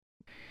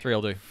3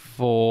 will do.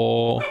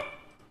 4.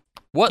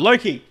 What?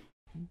 Loki.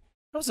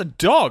 That was a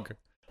dog.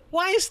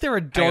 Why is there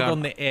a dog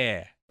on the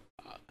air?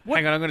 What?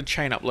 Hang on, I'm going to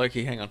chain up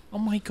Loki. Hang on. Oh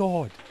my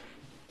god.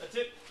 That's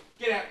it.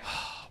 Get out.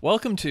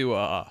 Welcome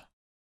to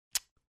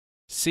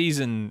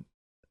season...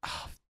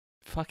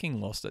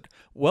 fucking lost it.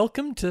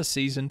 Welcome to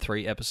season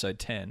 3, episode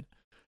 10.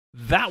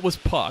 That was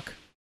Puck,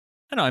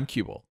 and I'm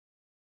Cuball.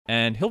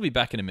 And he'll be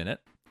back in a minute.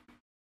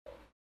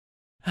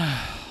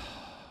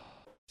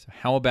 So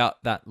how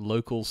about that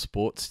local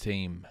sports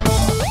team?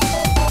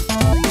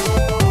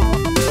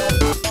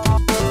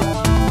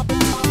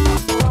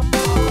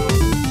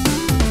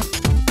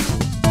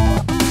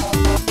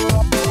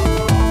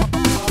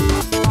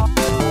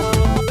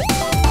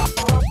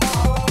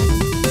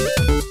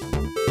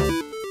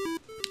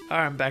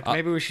 Alright, I'm back.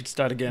 Maybe we should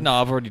start again. No,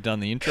 I've already done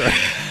the intro.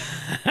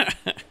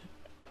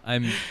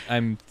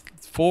 I'm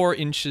 4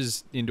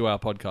 inches into our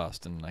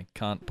podcast and I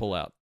can't pull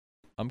out.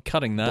 I'm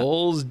cutting that.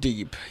 Balls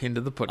deep into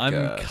the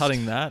podcast. I'm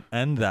cutting that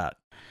and that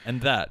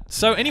and that.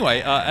 So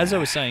anyway, as I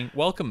was saying,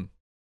 welcome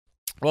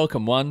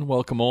one,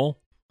 welcome all.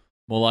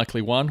 More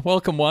likely one.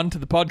 Welcome one to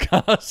the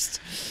podcast.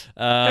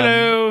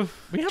 Hello.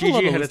 We have GG a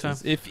lot of ahead of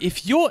listeners.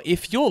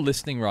 If you're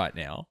listening right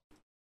now,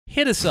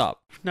 hit us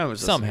up No,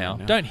 it's somehow.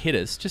 Don't hit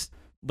us. Just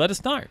let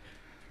us know.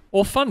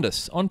 Or fund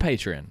us on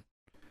Patreon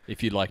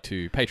if you'd like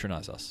to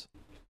patronize us.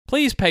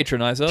 Please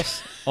patronize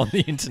us on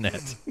the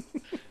internet.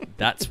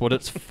 That's what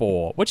it's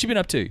for. What you been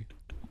up to?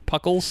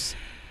 Puckles?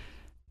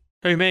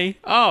 Who, me?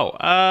 Oh,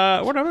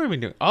 what have I been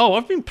doing? Oh,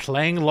 I've been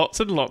playing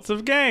lots and lots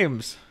of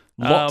games.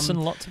 Lots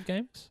and lots of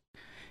games?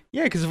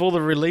 Yeah, because of all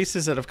the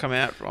releases that have come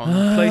out on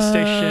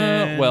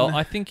PlayStation. Well,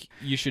 I think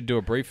you should do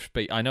a brief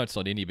speech. I know it's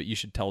not indie, but you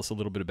should tell us a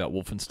little bit about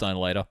Wolfenstein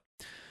later.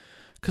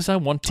 Because I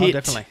want it. Oh,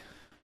 definitely.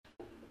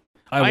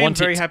 I am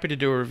very happy to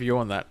do a review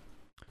on that.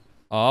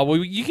 Well,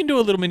 you can do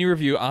a little mini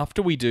review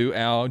after we do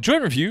our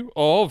joint review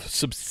of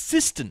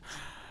Subsistence.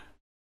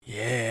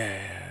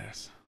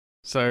 Yes.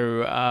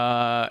 So,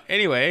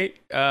 anyway,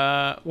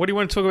 what do you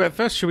want to talk about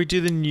first? Should we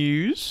do the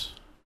news?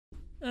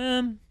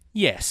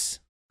 Yes.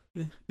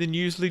 The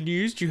newsly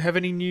news? Do you have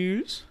any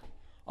news?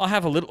 I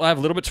have a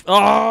little bit.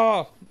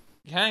 Oh,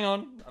 hang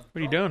on. What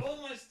are you doing?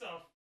 All my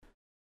stuff.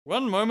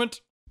 One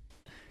moment.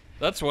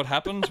 That's what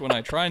happens when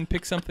I try and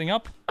pick something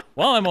up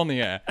while I'm on the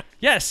air.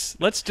 Yes,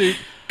 let's do...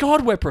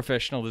 God, we're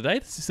professional today.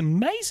 This is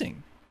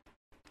amazing.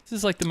 This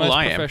is like the most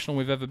professional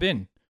we've ever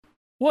been.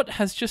 What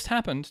has just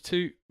happened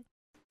to...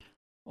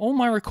 All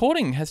my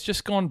recording has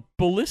just gone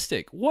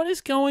ballistic. What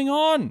is going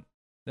on?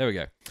 There we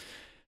go.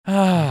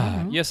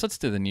 Yes, let's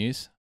do the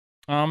news.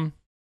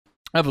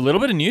 I have a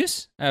little bit of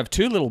news. I have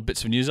 2 little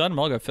bits of news item.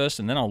 I'll go first,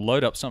 and then I'll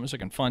load up something so I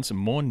can find some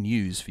more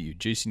news for you.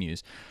 Juicy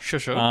news. Sure.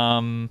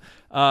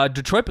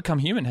 Detroit Become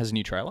Human has a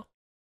new trailer.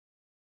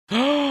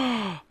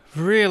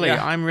 Really?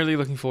 Yeah. I'm really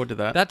looking forward to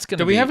that. That's gonna.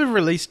 Do we have a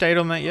release date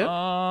on that yet?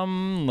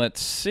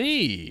 Let's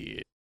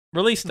see.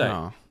 Release date.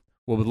 No.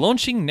 We'll be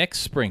launching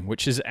next spring,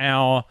 which is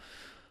our...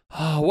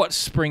 what's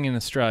spring in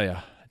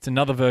Australia? It's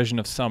another version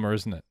of summer,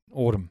 isn't it?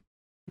 Autumn.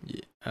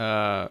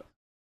 Yeah.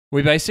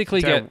 We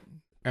basically get...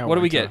 Our what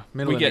do we winter, get?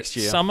 Middle We of get next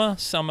year. summer,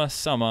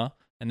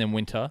 and then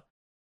winter,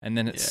 and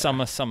then it's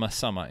summer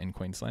in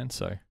Queensland.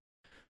 So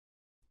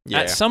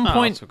Yeah. at some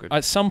point, that's all good.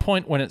 at some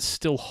point when it's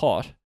still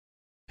hot,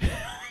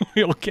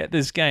 we'll get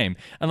this game,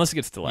 unless it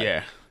gets delayed.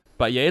 Yeah.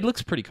 But yeah, it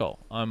looks pretty cool.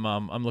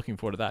 I'm looking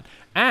forward to that.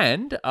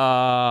 And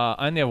I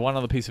only have one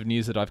other piece of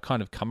news that I've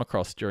kind of come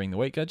across during the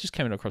week. I just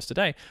came across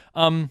today.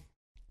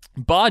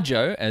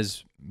 Barjo,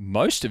 as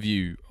most of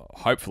you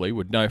hopefully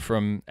would know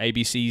from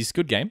ABC's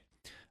Good Game.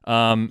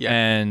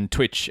 And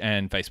Twitch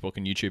and Facebook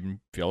and YouTube and a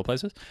few other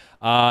places.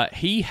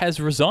 He has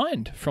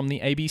resigned from the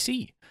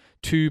ABC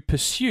to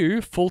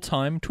pursue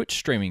full-time Twitch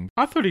streaming.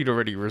 I thought he'd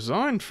already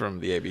resigned from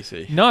the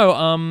ABC.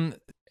 No,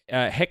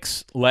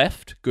 Hex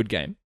left Good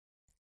Game.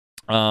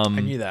 I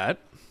knew that.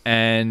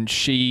 And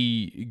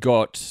she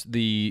got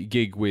the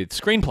gig with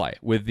Screenplay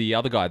with the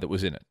other guy that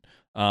was in it.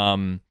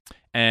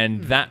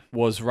 And that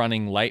was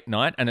running late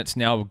night, and it's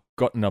now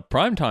gotten a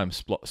primetime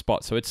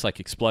spot, so it's like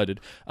exploded.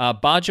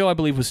 Barjo, I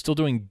believe, was still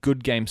doing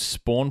Good Game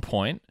Spawn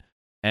Point,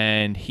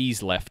 and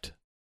he's left.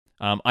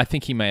 I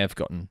think he may have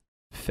gotten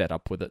fed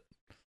up with it.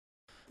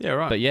 Yeah,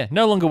 right. But yeah,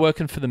 no longer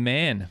working for the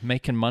man,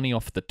 making money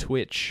off the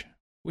Twitch.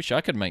 Wish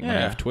I could make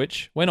money off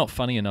Twitch. We're not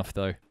funny enough,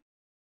 though.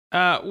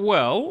 Or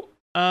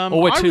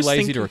we're too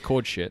lazy to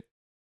record shit.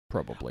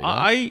 Probably.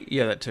 Right?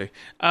 That too.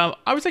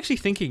 I was actually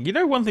thinking,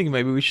 one thing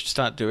maybe we should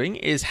start doing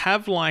is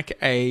have like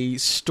a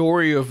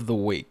story of the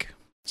week.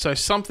 So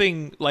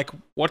something like,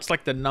 what's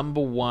like the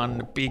number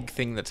one big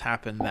thing that's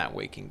happened that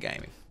week in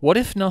gaming? What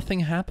if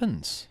nothing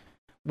happens?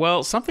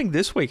 Well, something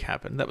this week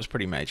happened that was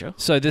pretty major.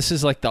 So this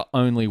is like the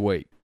only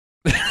week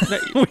we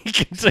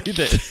can do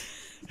this.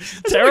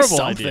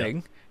 Terrible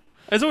idea.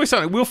 There's always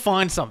something. We'll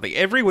find something.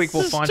 Every week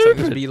we'll find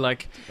something to be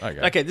like,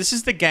 okay, this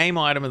is the game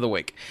item of the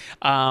week.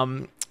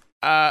 The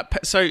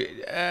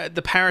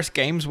Paris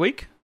Games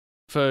Week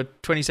for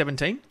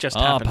 2017 just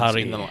happened.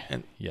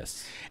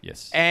 Paris.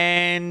 Yes.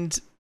 And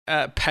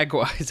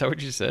Pagua, is that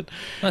what you said?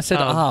 I said,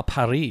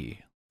 Paris.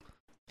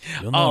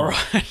 You'll All know.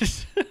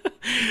 right.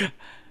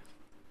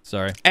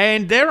 Sorry.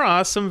 And there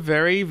are some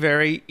very,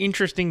 very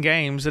interesting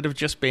games that have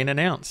just been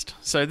announced.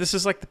 So this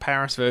is like the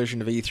Paris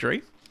version of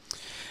E3.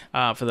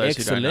 For those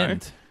who don't know.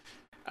 Excellent.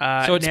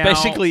 So it's now,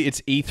 basically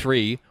it's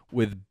E3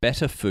 with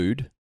better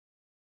food.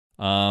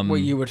 Well,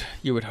 you would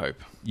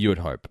hope. You would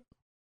hope.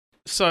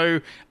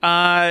 So,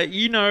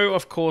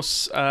 of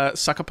course,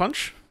 Sucker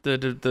Punch,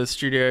 the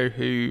studio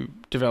who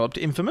developed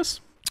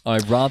Infamous. I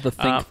rather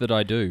think that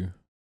I do.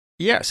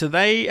 Yeah, so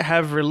they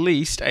have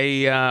released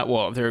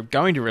they're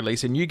going to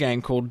release a new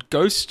game called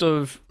Ghost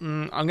of,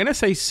 I'm going to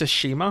say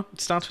Tsushima.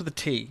 It starts with a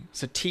T,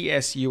 so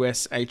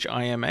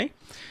Tsushima,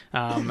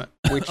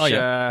 which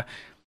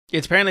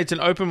it's an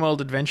open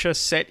world adventure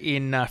set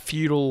in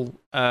feudal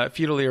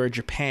era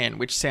Japan,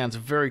 which sounds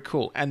very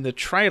cool, and the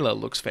trailer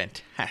looks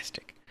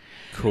fantastic.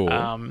 Cool.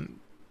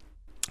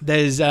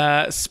 There's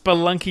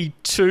Spelunky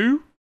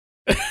 2.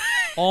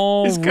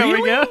 Oh, is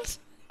coming really? out.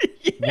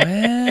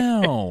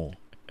 Wow.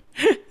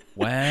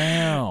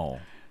 Wow.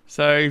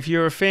 So if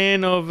you're a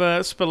fan of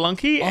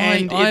Spelunky,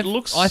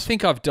 I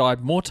think I've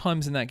died more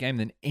times in that game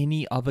than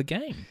any other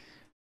game.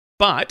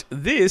 But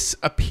this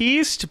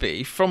appears to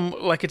be from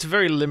it's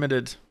very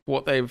limited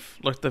what they've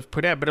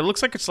put out, but it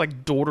looks like it's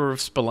like Daughter of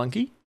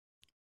Spelunky.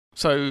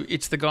 So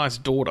it's the guy's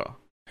daughter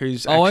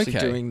who's actually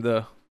doing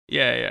the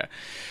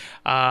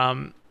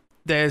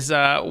There's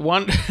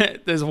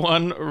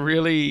one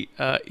really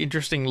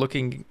interesting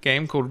looking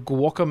game called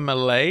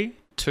Guacamelee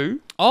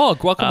 2. Oh,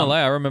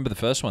 Guacamelee! I remember the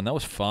first one. That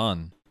was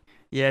fun.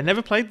 Yeah,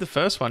 never played the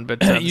first one,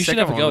 but you should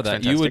have a go at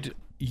that.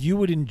 You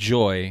would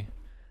enjoy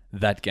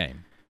that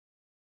game.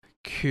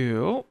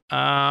 Cool.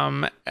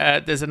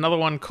 There's another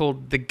one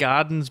called The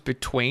Gardens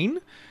Between,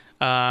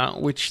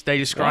 which they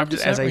described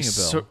it as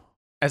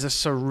a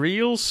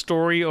surreal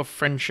story of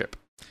friendship.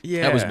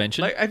 Yeah, that was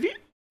mentioned. Have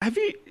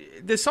you?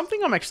 There's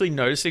something I'm actually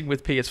noticing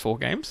with PS4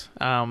 games.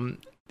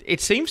 It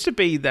seems to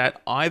be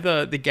that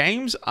either the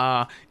games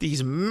are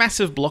these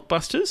massive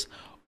blockbusters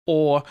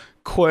or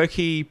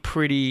quirky,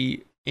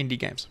 pretty indie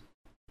games.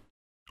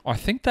 I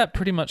think that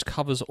pretty much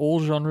covers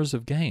all genres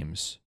of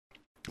games.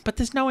 But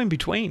there's no in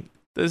between.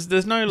 There's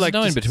no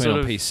no in between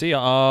on PC.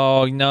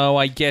 Oh no,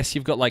 I guess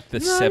you've got like the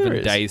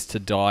 7 Days to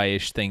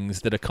Die-ish things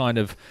that are kind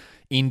of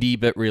indie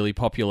but really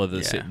popular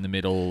that sit in the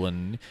middle.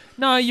 And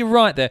no, you're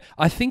right there.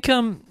 I think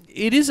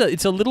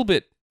it's a little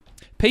bit.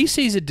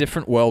 PC's a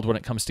different world when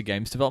it comes to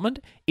games development.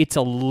 It's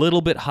a little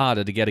bit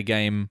harder to get a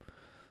game,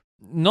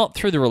 not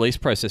through the release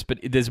process, but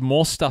there's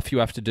more stuff you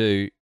have to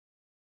do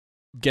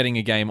getting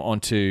a game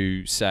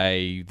onto,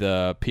 say,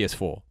 the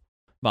PS4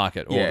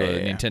 market or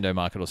Nintendo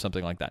market or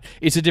something like that.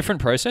 It's a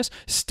different process.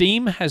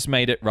 Steam has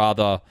made it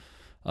rather...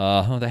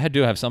 they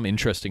do have some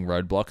interesting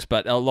roadblocks,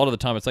 but a lot of the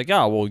time it's like,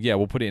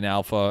 we'll put it in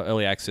alpha,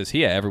 early access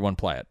here, everyone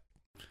play it.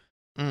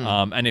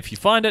 And if you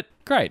find it,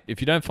 great. If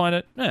you don't find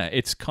it,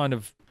 it's kind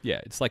of...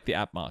 it's like the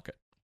app market.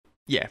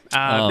 Yeah.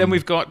 Then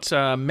we've got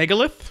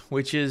Megalith,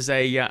 which is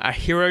a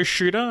hero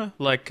shooter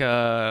like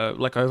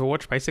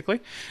Overwatch,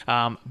 basically.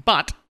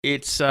 But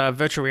it's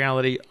virtual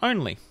reality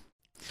only.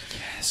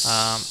 Yes.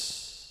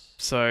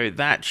 So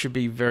that should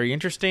be very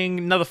interesting.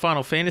 Another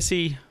Final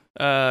Fantasy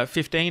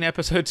 15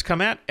 episodes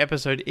come out.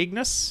 Episode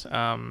Ignis.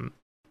 I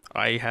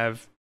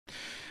have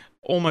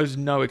almost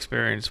no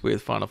experience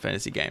with Final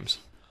Fantasy games.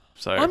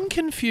 So I'm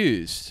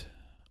confused.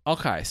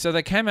 Okay, so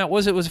they came out.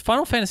 Was it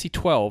Final Fantasy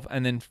 12,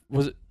 and then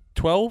was it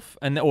 12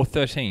 or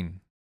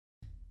 13,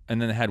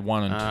 and then they had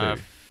 1 and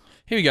 2.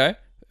 Here we go.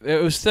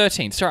 It was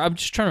 13. Sorry, I'm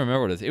just trying to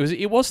remember what it is.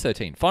 It was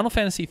 13. Final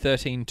Fantasy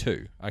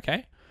 13-2.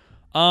 Okay.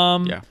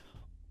 Yeah.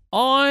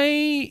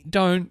 I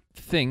don't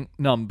think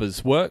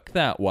numbers work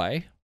that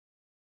way.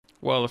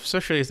 Well,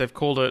 especially as they've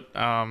called it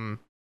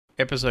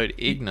Episode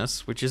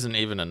Ignis, which isn't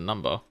even a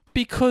number.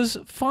 Because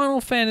Final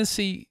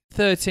Fantasy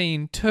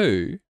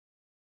 13-2.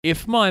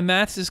 If my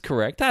maths is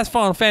correct, that's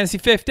Final Fantasy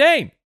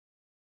 15.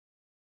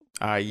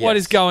 Yes. What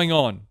is going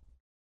on?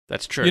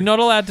 That's true. You're not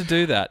allowed to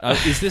do that.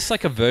 Is this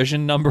like a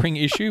version numbering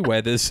issue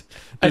where there's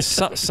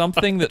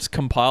something that's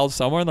compiled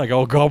somewhere and like,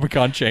 oh god, we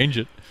can't change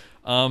it?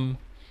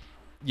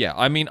 Yeah.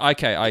 I mean,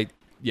 okay.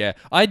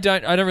 I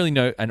don't really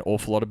know an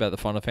awful lot about the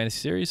Final Fantasy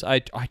series. I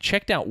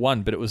checked out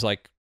 1, but it was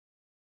like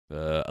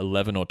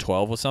 11 or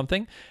 12 or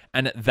something.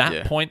 And at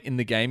that point in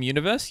the game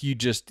universe,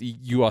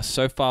 you are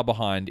so far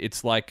behind.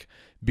 It's like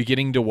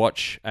beginning to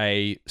watch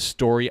a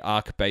story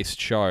arc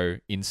based show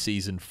in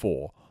season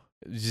 4.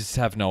 You just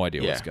have no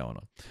idea what's going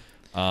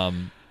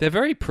on. They're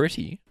very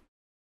pretty.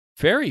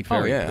 Very,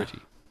 very pretty.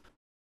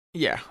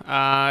 Yeah.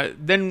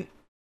 Then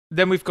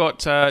we've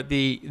got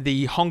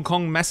the Hong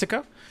Kong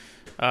Massacre,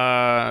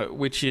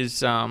 which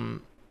is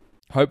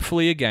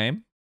hopefully a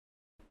game.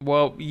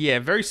 Well, yeah,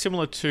 very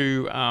similar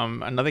to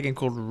another game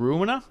called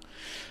Ruiner.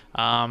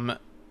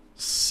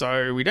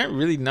 So we don't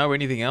really know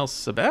anything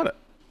else about it.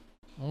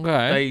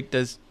 Okay.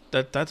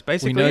 That's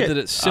basically we know it. that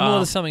it's similar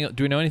to something.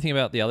 Do we know anything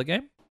about the other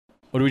game?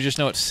 Or do we just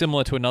know it's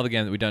similar to another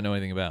game that we don't know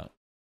anything about?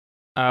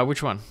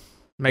 Which one?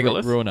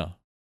 Megalith? Ruiner.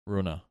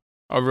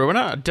 Oh, Ruiner?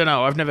 I don't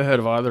know. I've never heard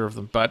of either of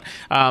them. But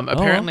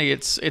apparently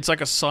it's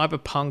like a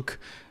cyberpunk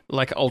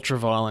like ultra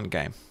violent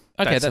game.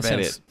 Okay, That's about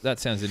it. that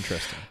sounds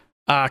interesting.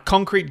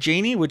 Concrete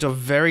Genie, which is a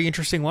very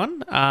interesting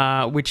one.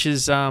 Which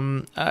is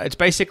it's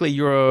basically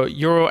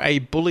you're a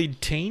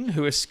bullied teen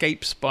who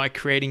escapes by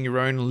creating your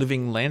own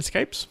living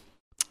landscapes.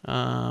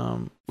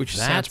 Which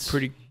sounds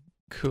pretty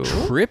cool.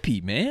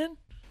 Trippy, man.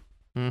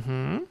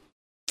 Mm-hmm.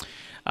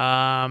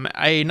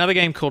 Another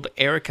game called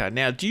Erica.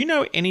 Now, do you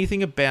know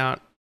anything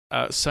about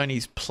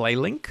Sony's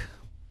PlayLink?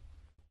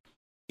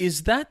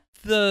 Is that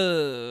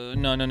the...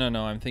 No.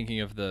 I'm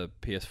thinking of the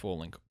PS4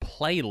 link.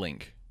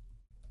 PlayLink.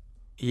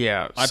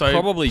 Yeah. I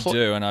probably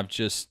do, and I've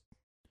just...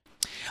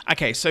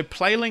 Okay, so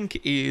PlayLink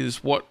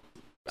is what...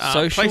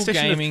 social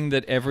gaming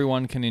that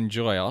everyone can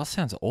enjoy. Oh, that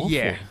sounds awful.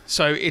 Yeah.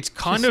 So it's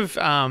kind of...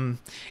 they're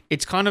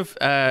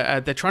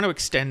trying to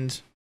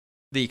extend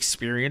the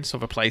experience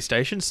of a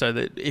PlayStation so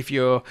that if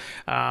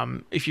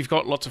you've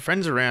got lots of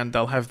friends around,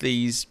 they'll have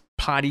these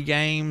party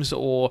games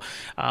or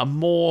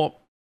more...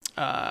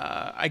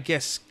 I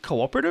guess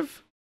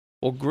cooperative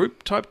or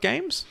group type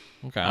games.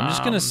 Okay, I'm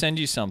just going to send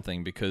you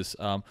something because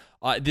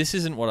this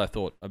isn't what I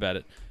thought about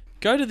it.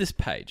 Go to this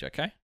page,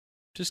 okay?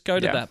 Just go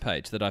to that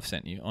page that I've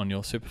sent you on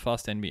your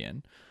Superfast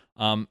NBN.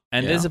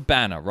 And there's a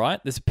banner, right?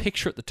 There's a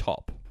picture at the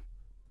top.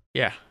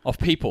 Yeah. Of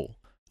people.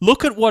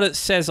 Look at what it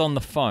says on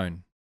the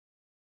phone.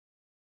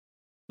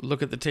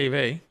 Look at the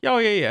TV. Oh,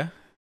 yeah.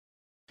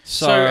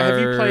 So have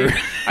you played...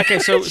 Okay,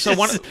 so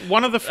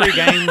one of the free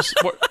games...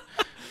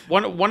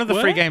 One of the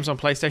free games on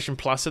PlayStation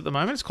Plus at the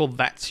moment is called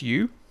That's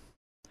You.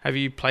 Have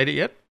you played it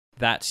yet?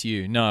 That's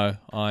You. No,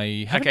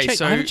 I haven't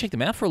checked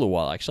them out for a little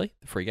while, actually,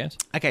 the free games.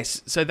 Okay,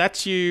 so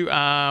That's You,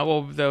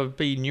 well, there'll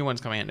be new ones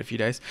coming out in a few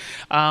days.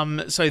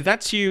 So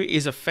That's You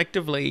is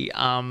effectively,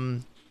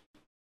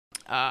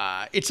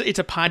 it's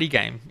a party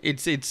game.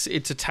 It's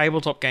a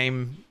tabletop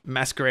game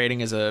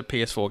masquerading as a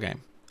PS4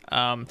 game.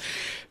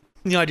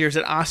 The idea is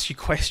it asks you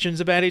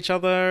questions about each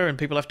other and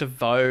people have to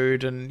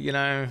vote and,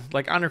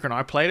 like Annika and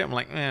I played it. I'm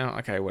like,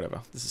 okay, whatever.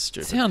 This is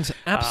stupid. Sounds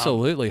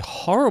absolutely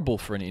horrible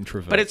for an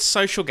introvert. But it's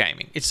social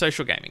gaming. So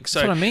that's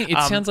what I mean.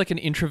 It sounds like an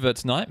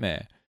introvert's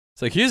nightmare.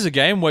 It's like, here's a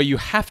game where you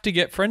have to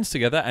get friends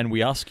together and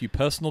we ask you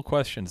personal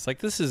questions. Like,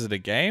 this isn't a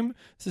game.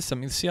 This is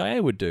something the CIA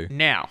would do.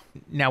 Now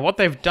what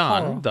they've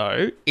done,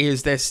 though,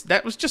 is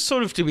that was just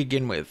sort of to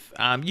begin with.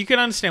 You can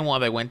understand why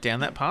they went down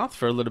that path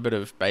for a little bit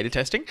of beta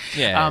testing.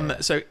 Yeah.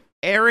 So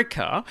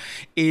Erica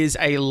is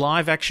a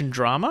live-action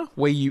drama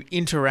where you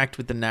interact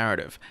with the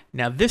narrative.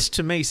 Now, this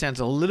to me sounds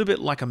a little bit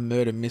like a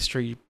murder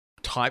mystery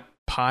type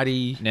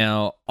party.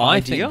 Now,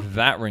 I think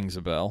that rings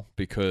a bell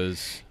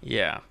because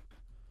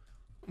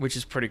which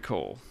is pretty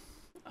cool.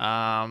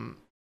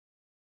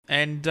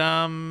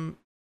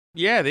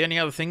 The only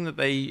other thing that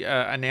they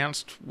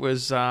announced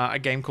was a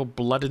game called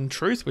Blood and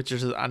Truth, which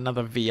is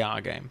another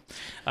VR game.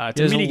 It's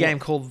a mini game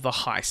called The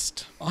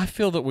Heist. I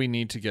feel that we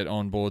need to get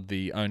on board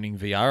the owning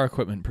VR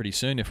equipment pretty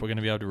soon if we're going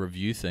to be able to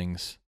review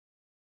things.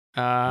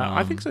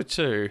 I think so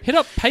too. Hit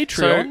up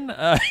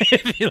Patreon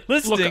if you're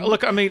listening.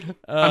 Look. I mean,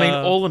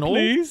 all in all,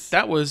 please?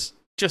 That was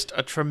just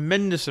a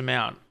tremendous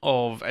amount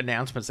of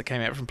announcements that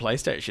came out from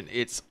PlayStation.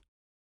 It's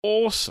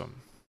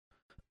awesome.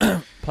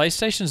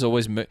 PlayStation's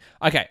always...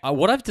 Okay,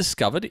 what I've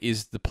discovered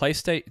is the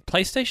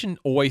PlayStation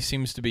always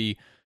seems to be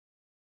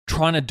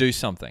trying to do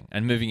something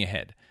and moving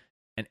ahead.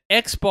 And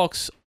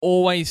Xbox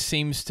always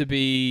seems to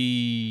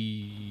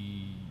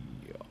be...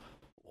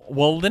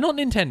 Well, they're not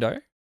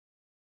Nintendo,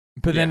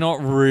 but they're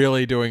not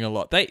really doing a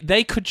lot.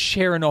 They could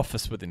share an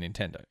office with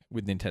Nintendo,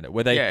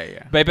 where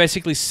they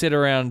basically sit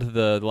around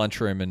the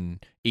lunchroom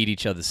and eat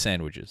each other's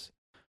sandwiches.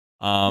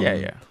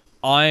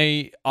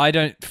 I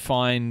don't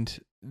find...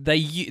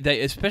 They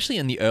especially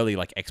in the early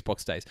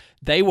Xbox days,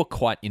 they were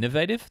quite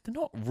innovative. They're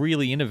not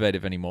really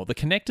innovative anymore. The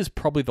Kinect is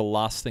probably the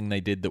last thing they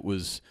did that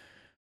was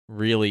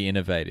really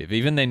innovative.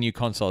 Even their new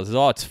console is,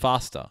 it's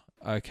faster.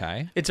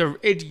 Okay, it's a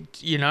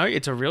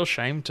real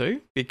shame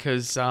too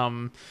because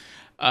Kinect,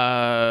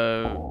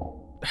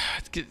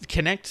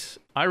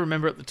 I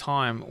remember at the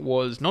time,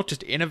 was not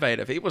just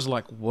innovative; it was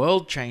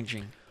world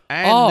changing.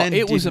 And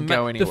it was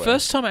go the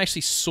first time I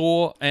actually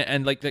saw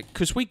and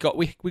because we got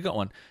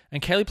one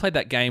and Kaylee played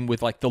that game with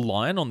the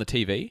lion on the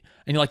TV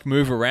and you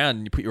move around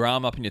and you put your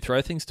arm up and you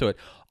throw things to it.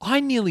 I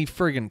nearly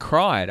friggin'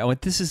 cried. I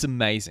went, this is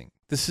amazing.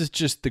 This is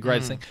just the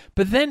greatest thing.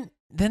 But then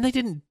they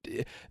didn't.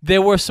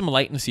 There were some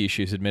latency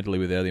issues, admittedly,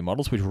 with early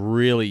models, which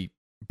really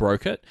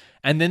broke it.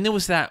 And then there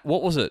was that.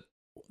 What was it?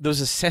 There was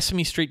a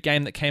Sesame Street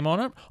game that came on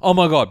it. Oh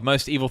my god,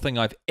 most evil thing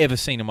I've ever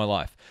seen in my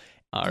life.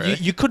 Oh, really?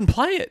 You couldn't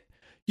play it.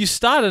 You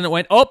started and it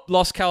went,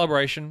 lost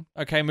calibration.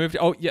 Okay, moved.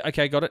 Oh, yeah,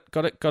 okay, got it.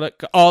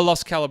 Oh,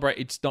 lost calibration.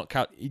 It's not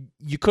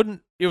you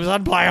couldn't. It was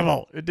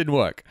unplayable. It didn't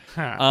work.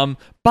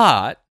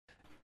 But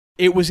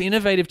it was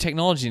innovative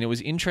technology and it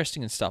was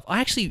interesting and stuff.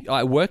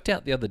 I worked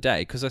out the other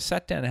day because I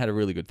sat down and had a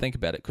really good think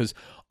about it because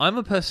I'm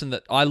a person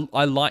that I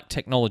like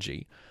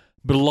technology,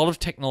 but a lot of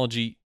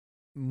technology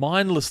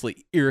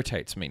mindlessly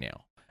irritates me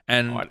now.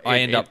 And I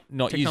end up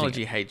not using it.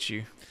 Technology hates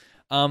you.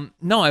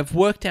 No, I've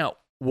worked out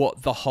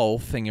what the whole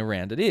thing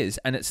around it is,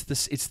 and it's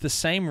the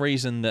same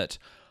reason that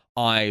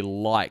I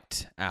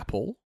liked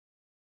Apple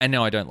and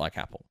now I don't like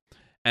Apple.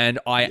 And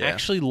I Yeah.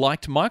 actually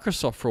liked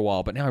Microsoft for a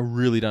while, but now I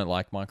really don't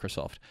like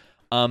Microsoft.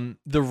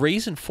 The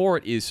reason for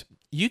it is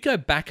you go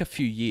back a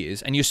few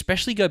years, and you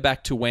especially go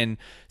back to when,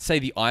 say,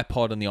 the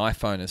iPod and the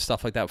iPhone and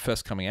stuff like that were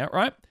first coming out,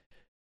 right?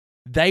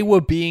 They were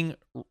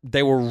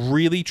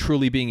really,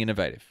 truly being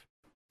innovative.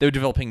 They were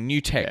developing new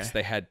techs. Yeah.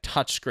 They had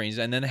touch screens,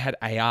 and then they had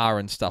AR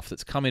and stuff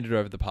that's come into it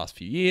over the past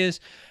few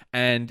years.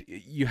 And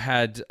you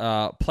had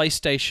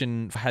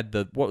PlayStation had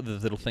what were the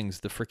little things,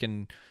 the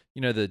freaking,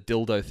 the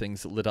dildo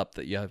things that lit up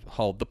that you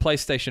hold, the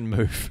PlayStation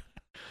Move.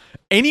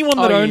 Anyone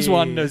that owns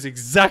one knows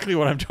exactly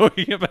what I'm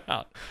talking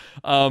about.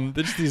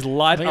 There's these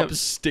light up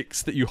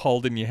sticks that you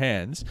hold in your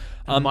hands.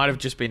 It might have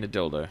just been a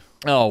dildo.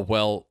 Oh,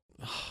 well,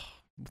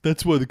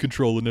 that's why the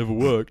controller never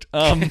worked.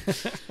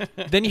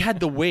 Then you had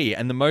the Wii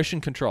and the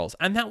motion controls,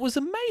 and that was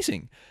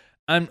amazing.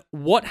 And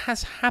what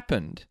has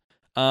happened,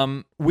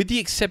 with the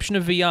exception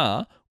of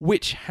VR,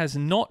 which has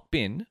not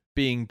been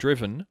being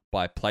driven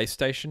by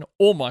PlayStation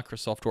or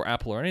Microsoft or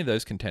Apple or any of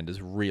those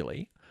contenders,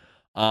 really.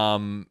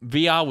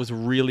 VR was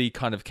really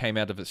kind of came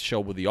out of its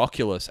shell with the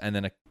Oculus, and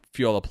then a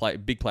few other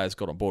big players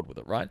got on board with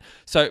it, right?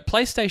 So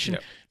PlayStation,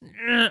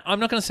 I'm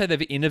not going to say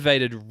they've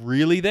innovated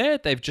really there.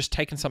 They've just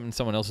taken something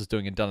someone else is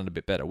doing and done it a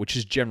bit better, which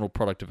is general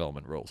product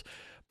development rules.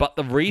 But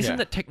the reason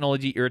that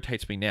technology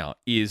irritates me now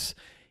is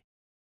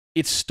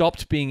it's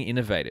stopped being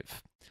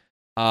innovative.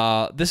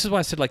 This is why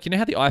I said, like,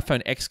 how the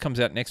iPhone X comes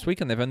out next week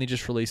and they've only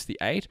just released the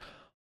 8?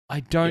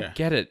 I don't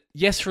get it.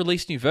 Yes,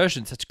 release new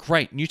versions. That's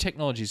great. New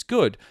technology is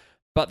good.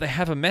 But they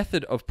have a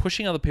method of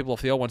pushing other people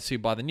off the old one to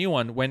buy the new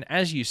one when,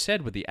 as you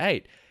said with the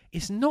 8,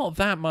 it's not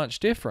that much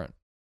different.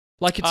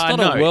 Like, it's not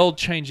a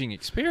world-changing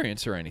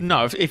experience or anything.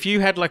 No, if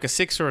you had like a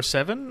 6 or a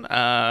 7,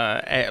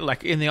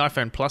 like in the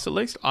iPhone Plus at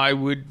least, I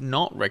would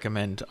not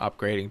recommend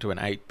upgrading to an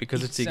 8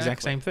 because it's the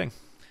exact same thing.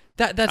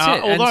 That's it.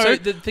 Although,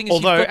 the thing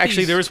is,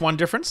 actually, there is one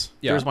difference.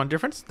 Yeah. There is one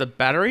difference. The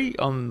battery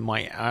on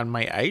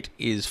my 8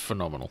 is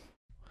phenomenal.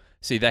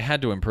 See, they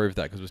had to improve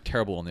that because it was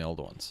terrible on the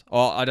older ones.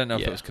 Oh, I don't know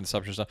if it was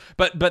consumption stuff,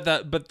 but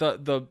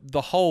the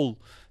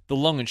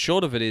long and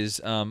short of it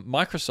is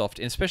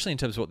Microsoft, especially in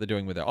terms of what they're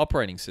doing with their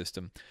operating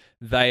system,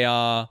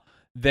 they're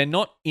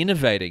not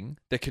innovating,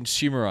 they're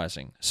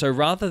consumerizing. So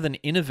rather than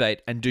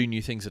innovate and do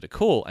new things that are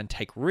cool and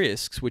take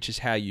risks, which is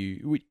how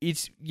it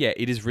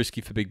is risky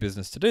for big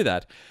business to do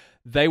that.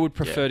 They would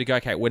prefer to go,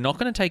 okay, we're not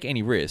going to take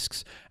any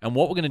risks. And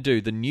what we're going to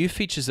do, the new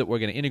features that we're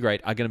going to integrate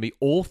are going to be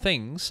all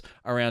things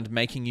around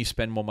making you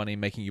spend more money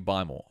and making you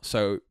buy more.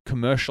 So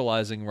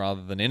commercializing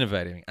rather than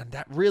innovating. And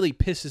that really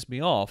pisses me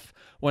off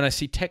when I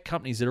see tech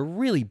companies that are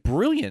really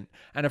brilliant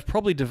and have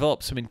probably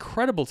developed some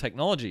incredible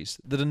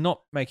technologies that are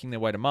not making their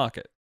way to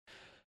market.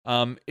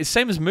 It's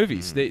same as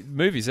movies. They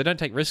don't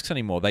take risks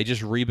anymore. They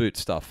just reboot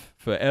stuff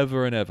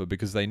forever and ever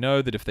because they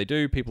know that if they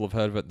do, people have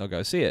heard of it and they'll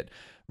go see it.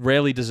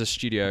 Rarely does a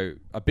studio,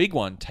 a big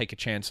one, take a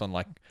chance on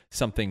like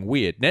something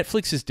weird.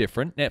 Netflix is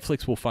different.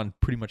 Netflix will fund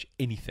pretty much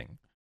anything,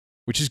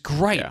 which is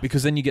great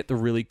because then you get the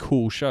really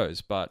cool shows.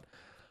 But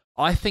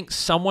I think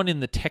someone in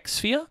the tech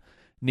sphere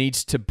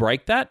needs to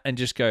break that and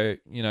just go,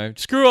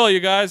 screw all you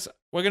guys.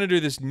 We're going to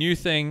do this new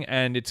thing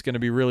and it's going to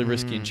be really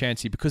risky and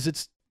chancy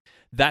because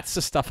that's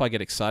the stuff I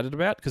get excited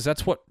about because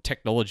that's what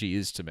technology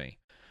is to me.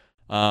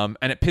 And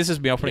it pisses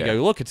me off when I go,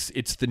 look,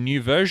 it's the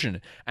new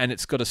version and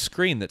it's got a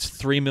screen that's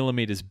 3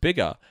 millimeters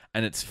bigger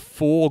and it's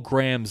 4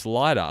 grams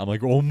lighter. I'm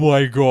like, oh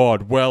my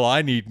God, well,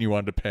 I need new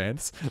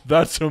underpants.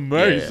 That's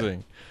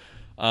amazing.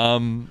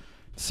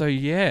 So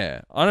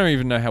I don't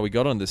even know how we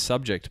got on this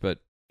subject, but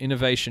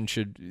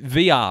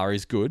VR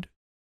is good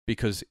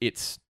because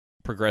it's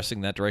progressing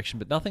that direction,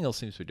 but nothing else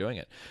seems to be doing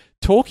it.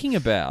 Talking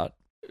about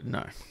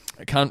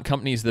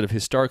companies that have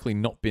historically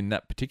not been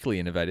that particularly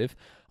innovative,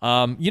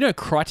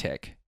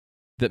 Crytek,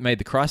 that made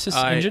the Crysis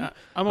engine.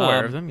 I'm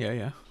aware of them,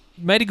 yeah.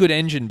 Made a good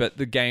engine, but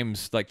the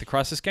games, like the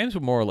Crysis games, were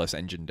more or less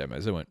engine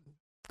demos. They weren't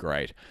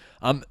great.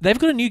 They've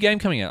got a new game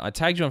coming out. I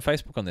tagged you on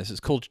Facebook on this.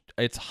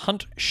 It's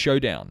Hunt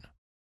Showdown,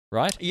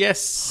 right?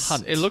 Yes.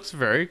 Hunt. It looks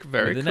very,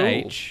 very with cool.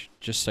 An H,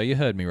 just so you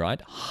heard me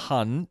right.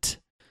 Hunt.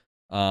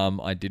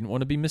 I didn't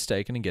want to be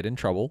mistaken and get in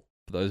trouble.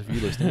 For those of you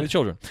listening with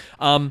children.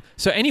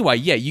 So anyway,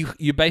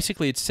 you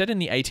basically, it's set in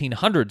the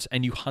 1800s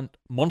and you hunt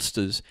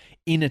monsters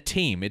in a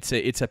team. It's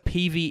a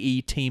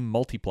PvE team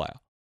multiplayer.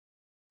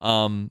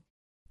 And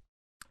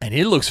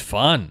it looks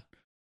fun.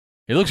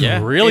 It looks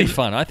really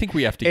fun. I think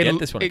we have to get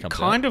this when it comes out.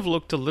 It kind of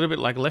looked a little bit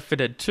like Left 4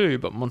 Dead 2,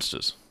 but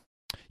monsters.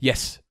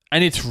 Yes.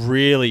 And it's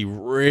really,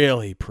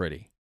 really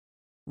pretty.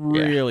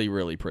 Really,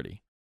 really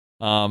pretty.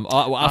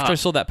 After I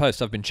saw that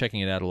post, I've been checking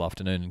it out all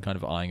afternoon and kind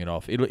of eyeing it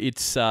off.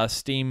 It's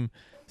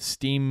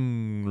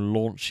Steam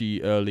launchy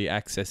early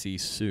accessy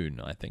soon,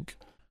 I think.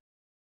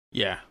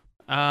 Yeah.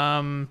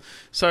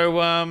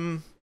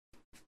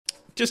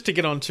 Just to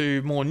get on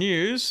to more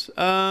news.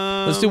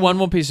 Let's do one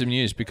more piece of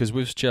news because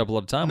we've shared up a lot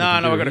of time. No,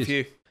 I've got a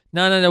few.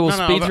 No, we'll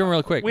speed through them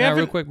real quick. We haven't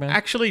real quick, man.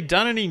 actually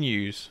done any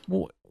news.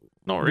 Well,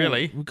 not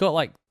really. We've got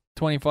like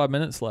 25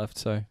 minutes left,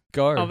 so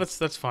go. Oh,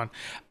 that's fine.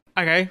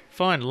 Okay,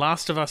 fine.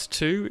 Last of Us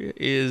 2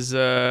 is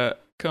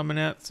coming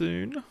out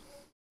soon.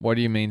 What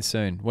do you mean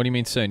soon? What do you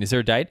mean soon? Is there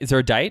a date? Is there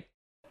a date?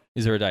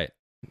 Is there a date?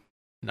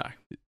 No.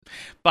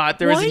 But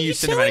there is a new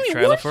cinematic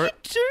trailer for it. Why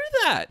did you do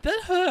that?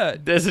 That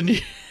hurt. There's a new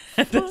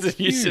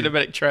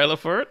cinematic trailer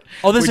for it.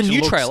 Oh, there's a which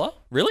new looks trailer?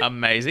 Really?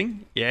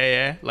 Amazing.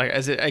 Yeah. Like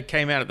as it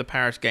came out at the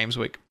Paris Games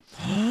Week.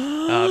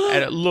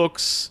 And it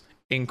looks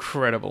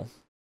incredible.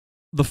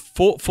 The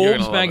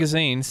Forbes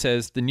magazine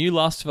says the new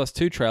Last of Us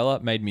 2 trailer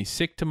made me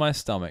sick to my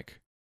stomach.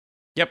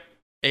 Yep.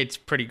 It's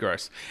pretty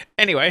gross.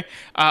 Anyway,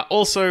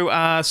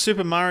 also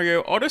Super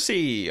Mario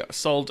Odyssey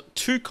sold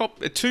 2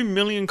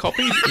 million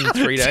copies in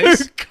 3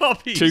 days.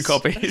 2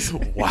 copies.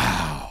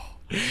 Wow.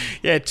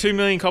 Yeah, 2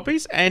 million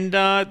copies. And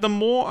the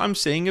more I'm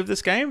seeing of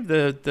this game,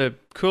 the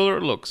cooler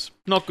it looks.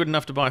 Not good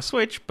enough to buy a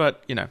Switch,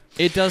 but, you know.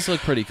 It does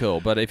look pretty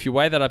cool. But if you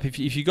weigh that up, if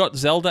you got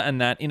Zelda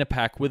and that in a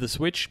pack with a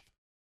Switch,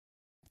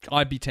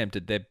 I'd be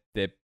tempted.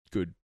 They're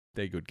good.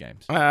 They're good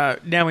games.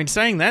 Now, in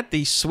saying that,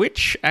 the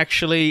Switch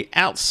actually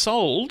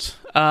outsold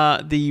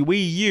the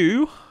Wii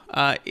U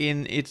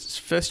in its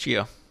first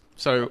year.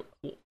 So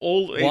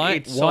why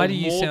do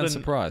you sound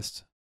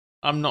surprised?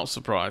 I'm not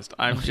surprised.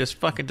 I'm just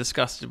fucking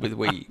disgusted with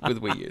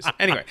Wii U's.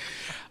 Anyway.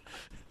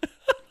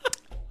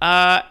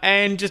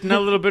 And just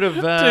another little bit of...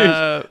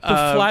 the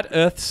Flat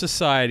Earth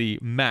Society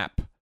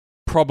map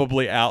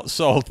probably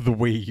outsold the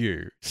Wii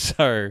U.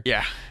 So...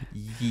 Yeah,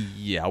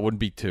 I wouldn't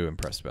be too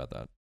impressed about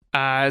that.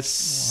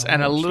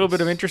 And a little bit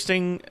of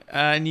interesting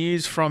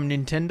news from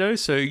Nintendo.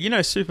 So, you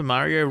know Super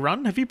Mario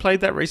Run? Have you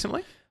played that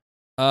recently?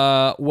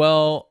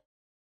 Well...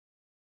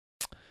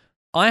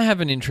 I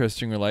have an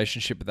interesting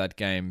relationship with that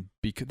game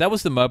because that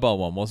was the mobile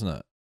one, wasn't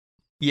it?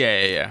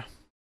 Yeah.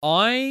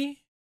 I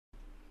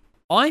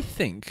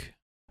think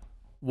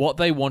what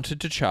they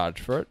wanted to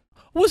charge for it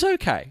was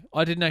okay.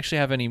 I didn't actually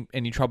have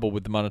any trouble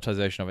with the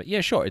monetization of it.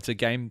 Yeah, sure, it's a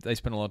game they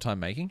spent a lot of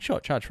time making. Sure,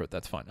 charge for it,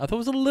 that's fine. I thought it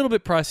was a little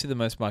bit pricey than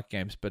most market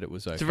games, but it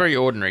was okay. It's a very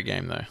ordinary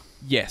game, though.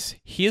 Yes.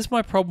 Here's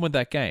my problem with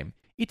that game.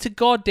 It's a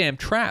goddamn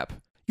trap.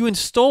 You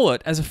install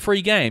it as a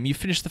free game, you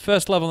finish the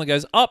first level and it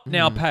goes, up,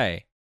 now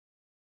pay.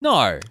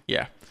 No.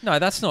 Yeah. No,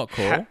 that's not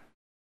cool.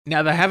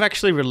 Now, they have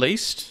actually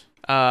released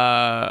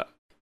a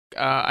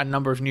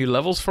number of new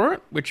levels for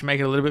it, which make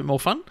it a little bit more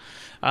fun.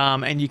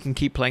 And you can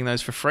keep playing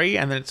those for free,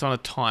 and then it's on a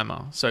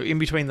timer. So in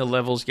between the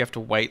levels, you have to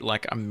wait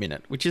like a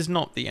minute, which is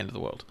not the end of the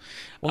world.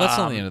 Well, that's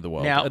not the end of the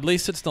world. Now, at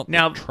least it's not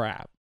the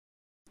trap.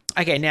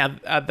 Okay, now,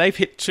 they've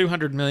hit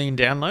 200 million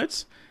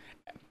downloads,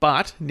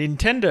 but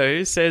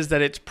Nintendo says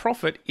that its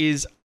profit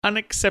is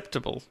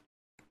unacceptable.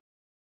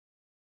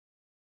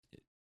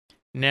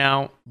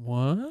 Now,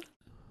 what?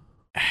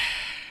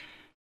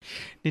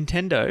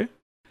 Nintendo,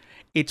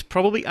 it's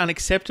probably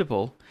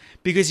unacceptable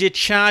because you're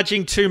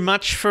charging too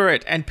much for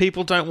it and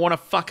people don't want to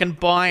fucking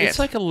buy it. It's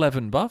like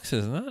 $11,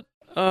 isn't it?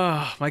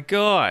 Oh, my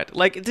God.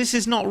 Like, this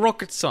is not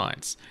rocket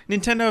science.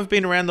 Nintendo have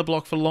been around the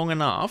block for long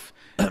enough.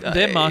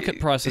 Their market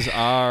prices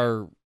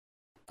are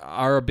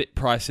a bit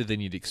pricier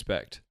than you'd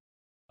expect.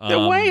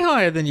 They're way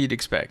higher than you'd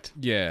expect.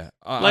 Yeah.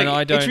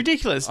 It's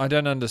ridiculous. I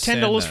don't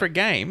understand $10 for a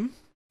game.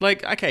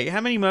 Like, okay,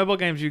 how many mobile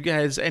games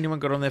has anyone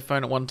got on their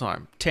phone at one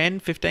time? 10,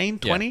 15,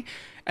 20? Yeah.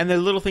 And they're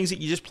little things that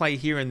you just play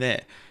here and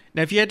there.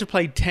 Now, if you had to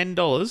pay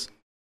 $10,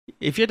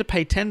 if you had to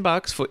pay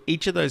 $10 for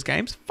each of those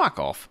games, fuck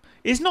off.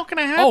 It's not going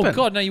to happen. Oh,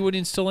 God, no, you wouldn't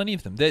install any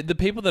of them. The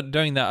people that are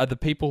doing that are the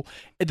people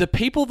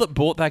that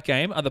bought that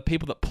game are the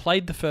people that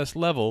played the first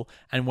level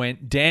and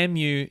went, damn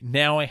you,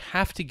 now I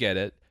have to get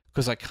it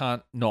because I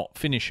can't not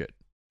finish it.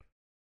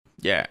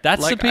 Yeah,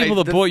 that's the people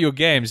that bought your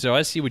game. So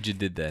I see what you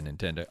did there,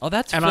 Nintendo. Oh,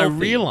 that's and filthy.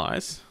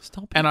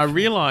 I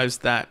realize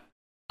that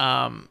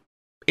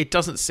it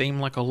doesn't seem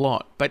like a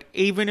lot, but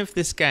even if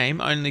this game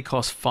only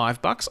cost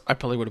 $5, I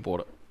probably would have bought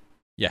it.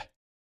 Yeah,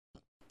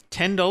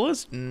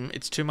 $10,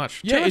 it's too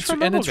much. Yeah, it's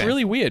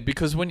really weird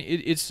because when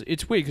it's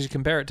weird because you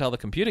compare it to other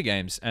computer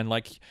games and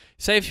like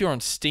say if you're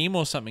on Steam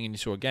or something and you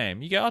saw a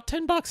game, you go, oh,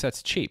 $10,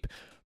 that's cheap.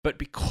 But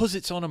because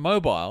it's on a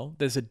mobile,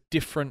 there's a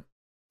different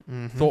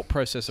thought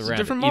process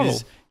around it. Model. It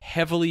is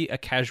heavily a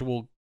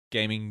casual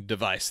gaming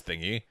device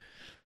thingy.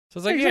 So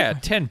it's like, yeah,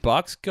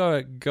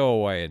 $10, go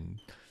away and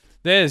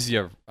there's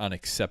your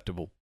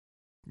unacceptable.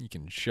 You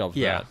can shove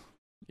that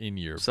in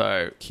your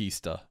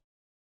keister.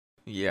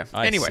 Yeah.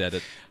 I said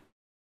it.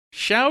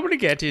 Shall we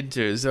get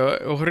into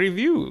the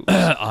reviews?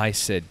 I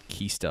said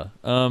keister.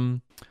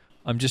 I'm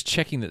just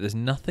checking that there's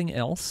nothing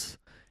else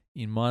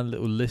in my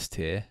little list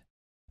here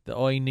that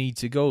I need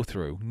to go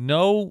through.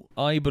 No,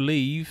 I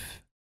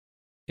believe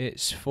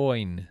it's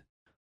fine.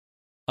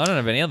 I don't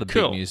have any other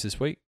big news this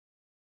week.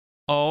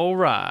 All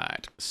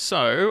right.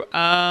 So,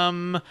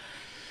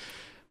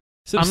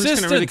 Subsistence. I'm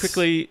just going to really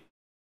quickly...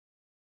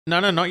 No,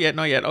 not yet.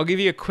 I'll give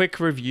you a quick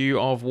review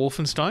of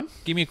Wolfenstein.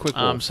 Give me a quick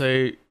walk.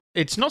 So,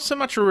 it's not so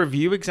much a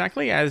review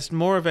exactly as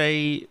more of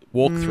a...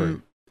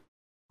 Walkthrough.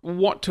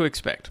 What to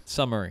expect.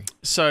 Summary.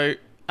 So,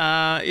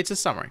 it's a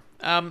summary.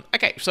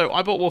 Okay, so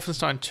I bought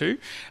Wolfenstein 2.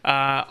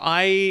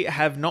 I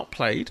have not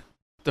played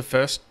the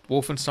first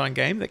Wolfenstein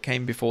game that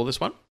came before this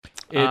one.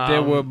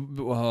 There were.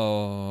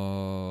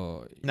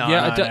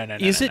 No.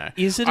 Is it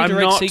a I'm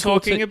direct not sequel?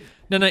 talking.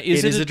 No. It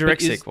is a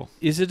direct sequel.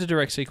 Is it a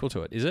direct sequel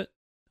to it? Is it?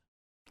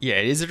 Yeah,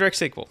 it is a direct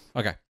sequel.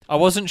 Okay, I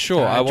wasn't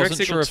sure. I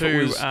wasn't sure if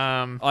it was.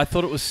 To, I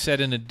thought it was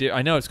set in a.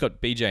 I know it's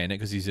got BJ in it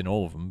because he's in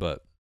all of them,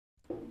 but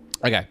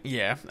okay.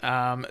 Yeah.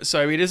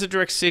 So it is a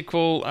direct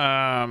sequel.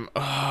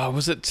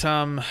 Was it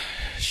what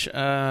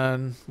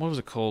was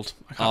it called?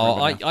 I can't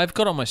remember now. I've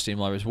got on my Steam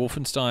library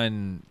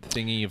Wolfenstein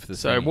thingy of the.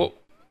 So what?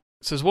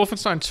 So it's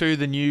Wolfenstein 2,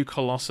 the New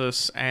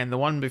Colossus, and the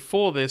one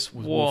before this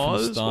was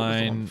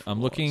Wolfenstein.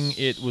 I'm looking.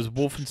 It was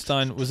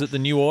Wolfenstein. Was it the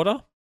New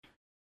Order?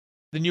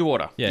 The New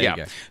Order. Yeah. There you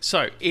go.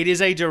 So it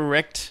is a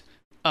direct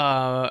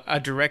sequel.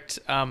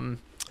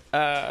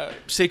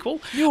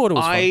 New Order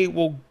was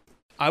fun.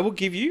 I will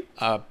give you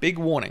a big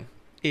warning.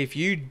 If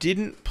you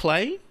didn't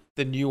play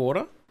the New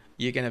Order,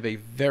 you're going to be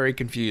very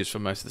confused for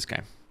most of this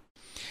game.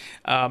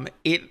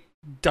 It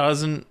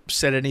doesn't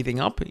set anything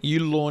up. You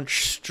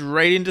launch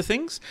straight into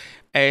things,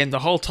 and the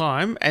whole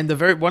time, and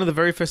one of the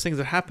very first things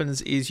that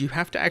happens is you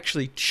have to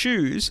actually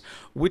choose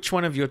which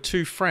one of your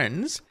two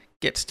friends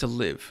gets to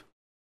live.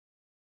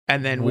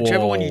 And then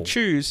whichever one you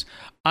choose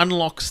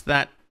unlocks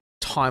that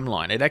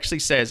timeline. It actually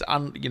says,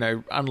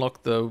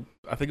 unlock the,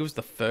 I think it was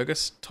the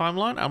Fergus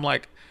timeline. I'm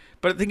like,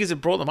 but the thing is,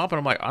 it brought them up, and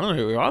I'm like, I don't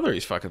know who either of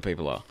these fucking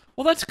people are.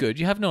 Well, that's good.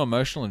 You have no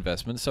emotional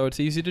investment, so it's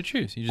easy to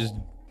choose. You just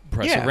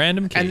press a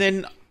random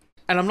key.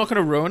 And I'm not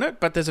going to ruin it,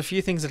 but there's a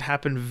few things that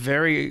happen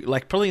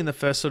probably in the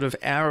first sort of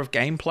hour of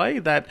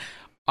gameplay that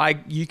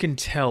you can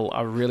tell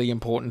are really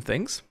important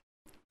things,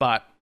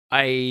 but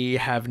I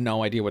have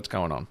no idea what's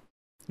going on.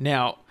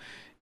 Now,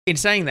 in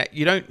saying that,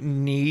 you don't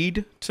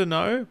need to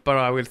know, but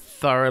I would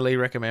thoroughly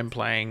recommend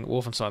playing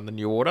Wolfenstein The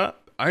New Order,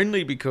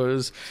 only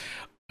because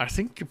I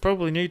think you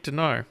probably need to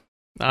know.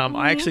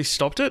 I actually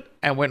stopped it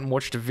and went and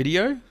watched a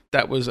video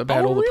that was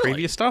about all the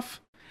previous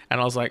stuff, and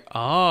I was like,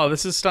 oh,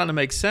 this is starting to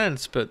make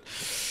sense, but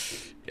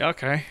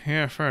okay,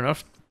 yeah, fair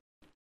enough.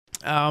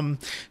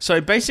 So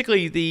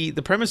basically, the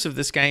premise of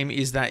this game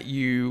is that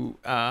you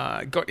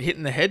got hit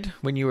in the head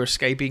when you were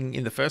escaping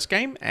in the first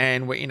game,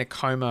 and were in a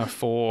coma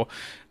for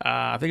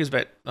I think it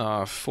was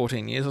about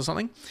 14 years or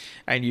something,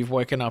 and you've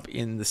woken up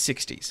in the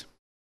 60s.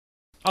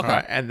 Okay,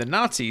 right, and the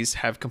Nazis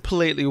have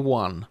completely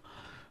won,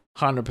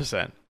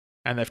 100%,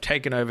 and they've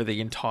taken over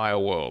the entire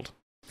world.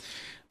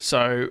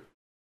 So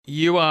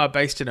you are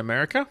based in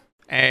America,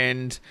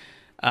 and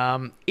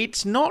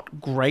it's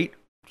not great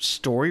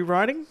story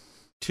writing,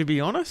 to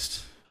be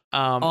honest.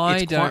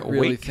 I don't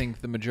really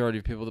think the majority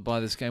of people that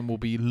buy this game will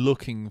be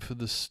looking for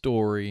the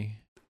story.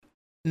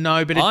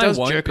 No, but it does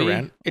jerk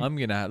around. I'm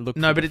gonna look.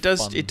 No, but it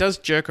does. Fun. It does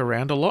jerk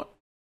around a lot,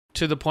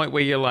 to the point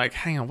where you're like,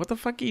 "Hang on, what the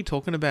fuck are you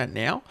talking about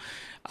now?"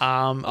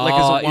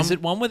 Is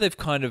it one where they've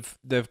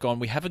gone?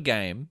 We have a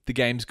game. The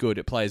game's good.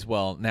 It plays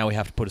well. Now we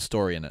have to put a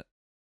story in it.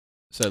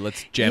 So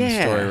let's jam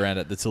a story around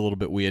it. That's a little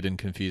bit weird and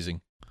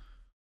confusing.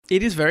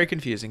 It is very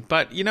confusing,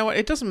 but you know what?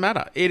 It doesn't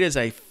matter. It is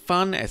a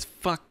fun as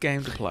fuck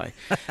game to play.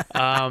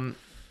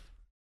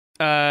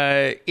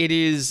 It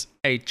is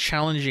a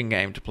challenging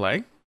game to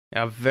play.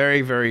 A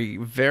very, very,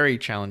 very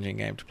challenging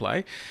game to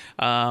play.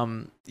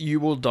 You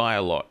will die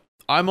a lot.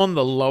 I'm on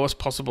the lowest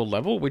possible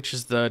level, which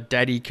is the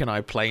 "Daddy, can I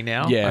play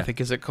now?" I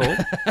think is it called.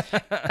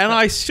 And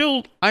I'm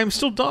still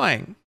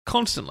dying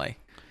constantly.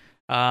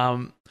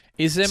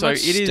 Is there much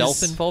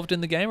stealth involved in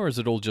the game, or is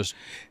it all just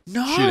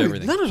shoot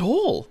everything? Not at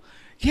all.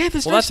 Yeah,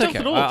 there's no that's stealth okay.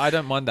 at all. I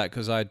don't mind that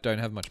because I don't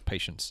have much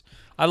patience.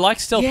 I like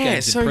stealth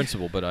games in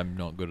principle, but I'm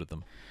not good at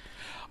them.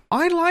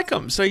 I like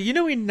them. So,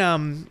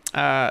 in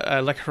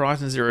like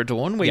Horizon Zero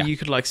Dawn, where you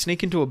could like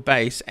sneak into a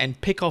base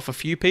and pick off a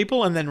few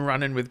people and then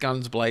run in with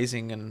guns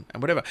blazing and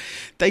whatever.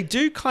 They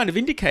do kind of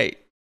indicate,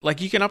 like,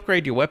 you can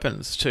upgrade your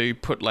weapons to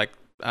put like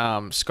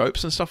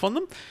scopes and stuff on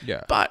them.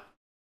 Yeah. But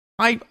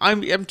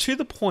I'm to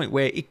the point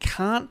where it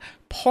can't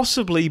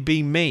possibly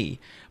be me,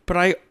 but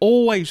I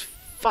always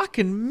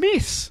fucking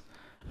miss.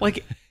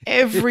 Like,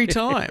 every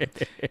time.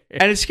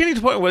 And it's getting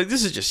to the point where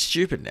this is just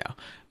stupid now.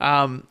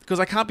 Because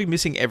I can't be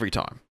missing every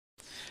time.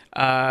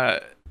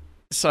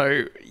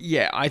 So,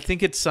 yeah, I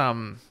think it's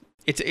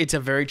a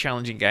very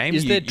challenging game.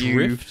 Is there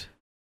drift?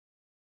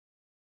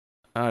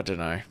 I don't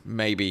know.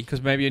 Maybe.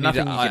 Because maybe you need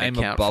to aim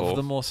above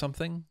them or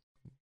something?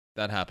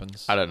 That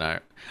happens. I don't know.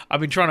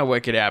 I've been trying to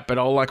work it out, but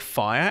I'll like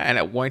fire and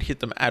it won't hit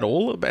them at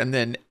all. And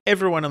then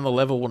everyone on the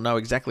level will know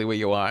exactly where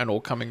you are and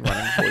all coming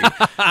running for you.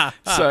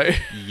 So,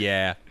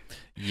 yeah.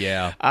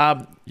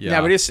 Now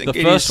it is single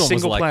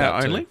player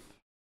only. Too.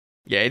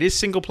 Yeah, it is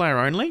single player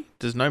only.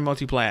 There's no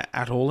multiplayer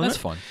at all in it.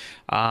 That's fun.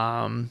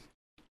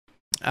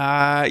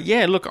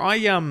 Yeah, look,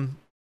 I'm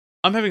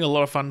having a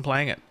lot of fun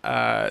playing it.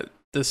 The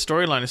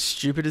storyline is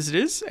stupid as it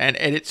is, and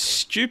it's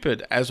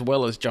stupid as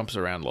well as jumps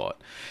around a lot.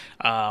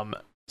 And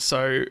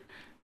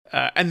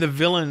the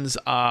villains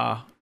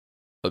are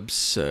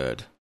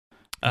absurd.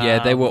 Yeah,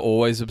 they were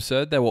always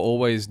absurd. They were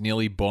always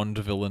nearly Bond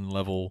villain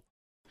level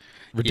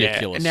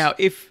ridiculous. Yeah. Now,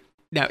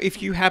 Now,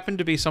 if you happen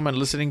to be someone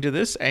listening to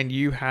this and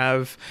you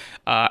have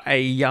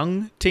a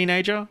young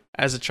teenager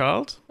as a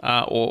child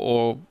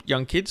or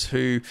young kids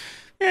who,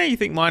 you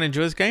think might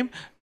enjoy this game,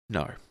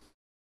 no.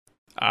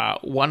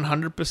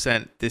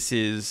 100% this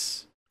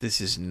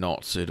is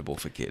not suitable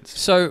for kids.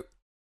 So,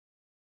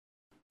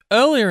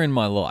 earlier in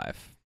my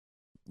life,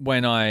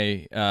 when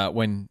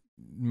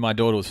my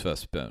daughter was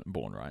first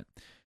born, right?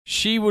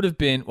 She would have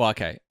been,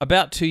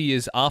 about 2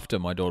 years after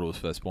my daughter was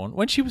first born,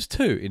 when she was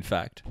 2, in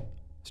fact,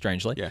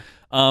 strangely. Yeah.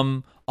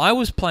 I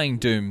was playing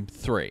Doom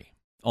 3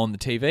 on the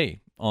TV,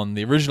 on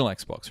the original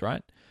Xbox,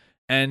 right?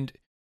 And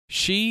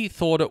she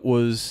thought it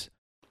was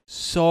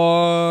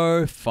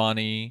so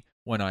funny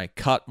when I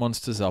cut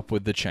monsters up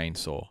with the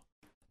chainsaw.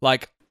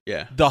 Like,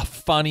 the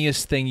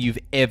funniest thing you've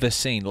ever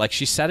seen. Like,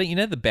 she sat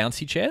at, the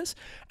bouncy chairs,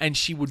 and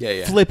she would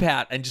flip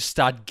out and just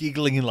start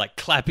giggling and, like,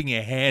 clapping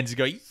her hands and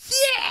go,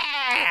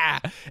 yeah!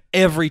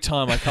 Every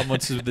time I cut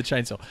monsters with the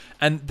chainsaw.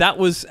 And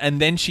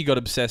then she got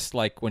obsessed,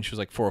 like, when she was,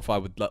 like, 4 or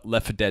 5 with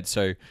Left 4 Dead.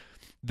 So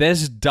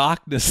there's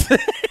darkness there.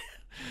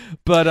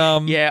 But,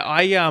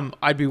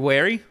 I'd be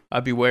wary.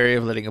 I'd be wary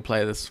of letting her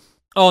play this.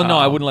 Oh, no,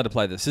 I wouldn't let her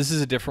play this. This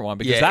is a different one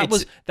because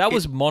that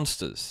was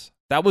monsters.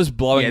 That was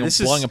blowing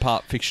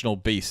apart fictional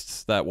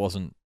beasts. That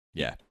wasn't,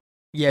 Yeah,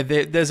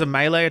 there's a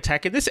melee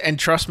attack in this, and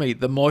trust me,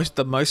 the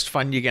most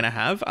fun you're gonna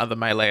have are the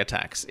melee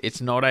attacks.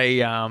 It's not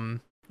a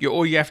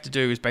all you have to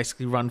do is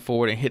basically run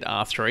forward and hit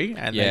R3,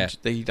 and then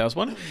he does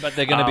one. But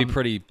they're gonna be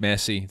pretty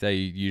messy. They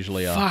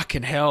usually are.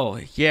 Fucking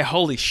hell, yeah,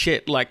 holy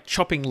shit! Like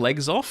chopping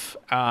legs off,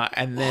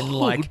 and then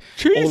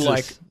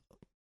Jesus.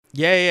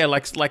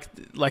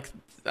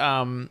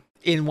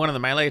 in one of the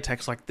melee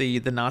attacks, like the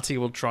Nazi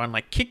will try and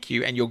like kick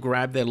you, and you'll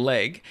grab their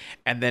leg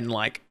and then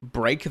like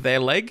break their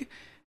leg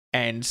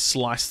and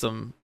slice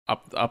them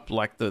up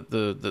like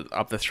the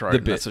up the throat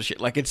and that sort of shit.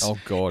 Like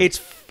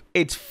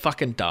it's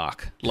fucking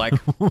dark. Like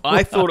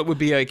I thought it would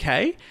be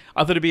okay.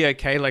 I thought it'd be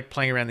okay like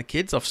playing around the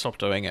kids. I've stopped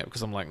doing it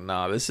because I'm like,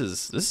 nah, this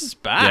is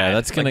bad. Yeah,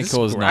 that's gonna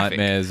cause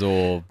nightmares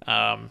or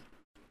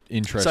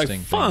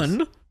interesting. So fun,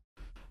 things.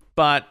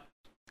 But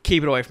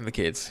keep it away from the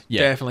kids.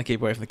 Yeah. Definitely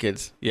keep away from the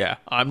kids. Yeah.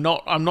 I'm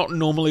not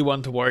normally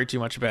one to worry too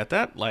much about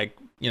that. Like,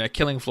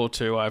 Killing Floor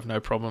 2, I have no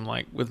problem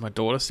like with my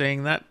daughter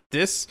seeing that.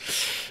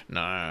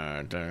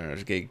 No,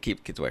 don't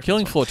keep kids away from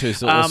Killing Floor 2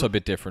 is also a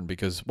bit different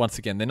because once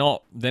again,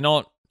 they're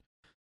not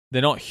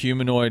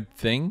humanoid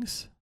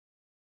things.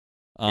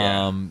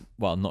 Well,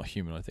 not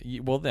humanoid.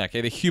 Well, they're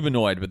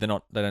humanoid, but they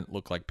don't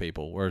look like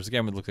people. Whereas the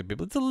game would look like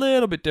people. It's a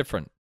little bit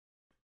different.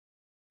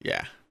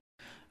 Yeah.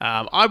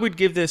 I would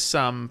give this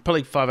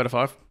probably 5 out of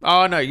 5.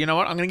 Oh, no, you know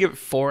what? I'm going to give it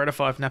 4 out of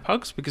 5 nap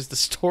hugs because the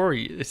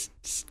story is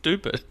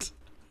stupid.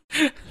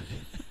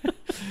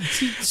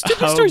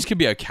 Stupid stories can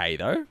be okay,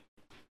 though.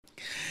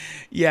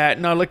 Yeah,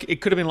 no, look,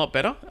 it could have been a lot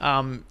better.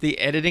 The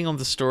editing on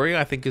the story,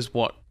 I think, is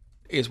what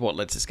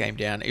lets this game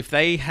down. If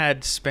they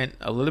had spent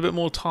a little bit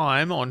more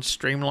time on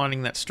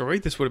streamlining that story,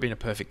 this would have been a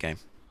perfect game.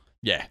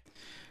 Yeah.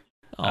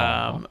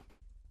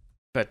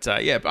 But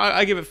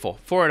I give it 4.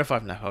 4 out of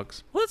 5 nap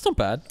hugs. Well, that's not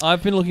bad.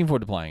 I've been looking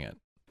forward to playing it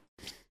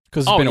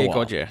because it's been a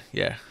while. God,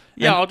 yeah.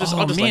 I'll just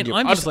lend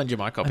you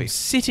my copy. I'm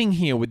sitting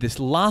here with this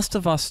Last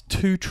of Us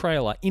 2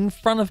 trailer in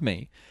front of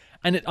me,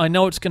 and I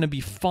know it's going to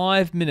be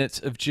 5 minutes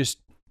of just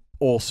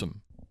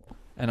awesome,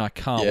 and I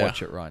can't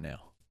watch it right now.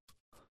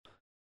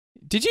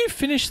 Did you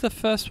finish the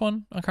first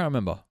one? I can't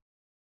remember.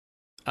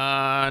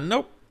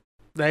 Nope.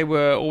 They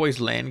were always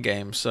LAN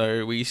games,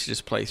 so we used to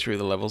just play through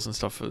the levels and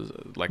stuff.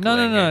 Like no.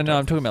 I'm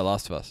talking about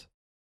Last of Us.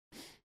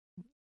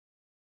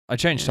 I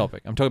changed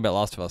topic. I'm talking about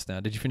Last of Us now.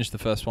 Did you finish the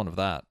first one of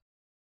that?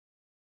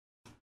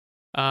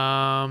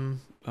 Oh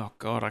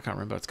God, I can't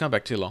remember. It's gone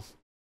back too long.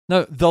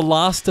 No, The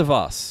Last of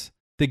Us,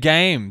 the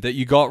game that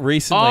you got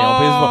recently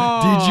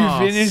on PS4. Did you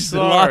finish The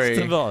Last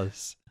of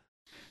Us?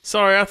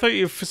 Sorry, I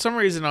thought for some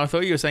reason I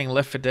thought you were saying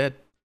Left 4 Dead.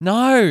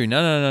 No.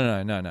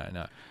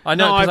 I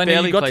know, because I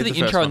know you got to the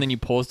intro and then you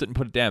paused it and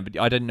put it down, but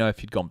I didn't know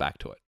if you'd gone back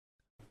to it.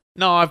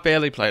 No, I've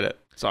barely played it,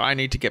 so I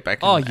need to get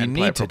back. You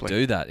need to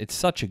do that. It's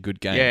such a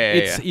good game.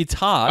 It's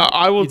hard.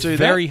 I will do that. It's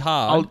very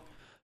hard.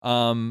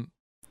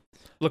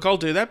 Look, I'll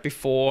do that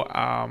before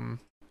I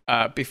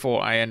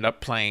end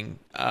up playing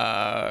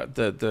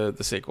the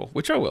sequel,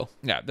 which I will.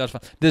 Yeah, that's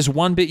fine. There's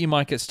one bit you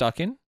might get stuck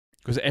in.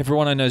 Because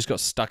everyone I know's got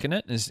stuck in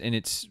it, and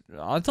it's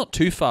not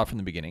too far from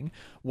the beginning.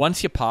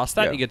 Once you're past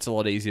that, it gets a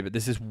lot easier. But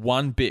there's this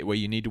one bit where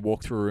you need to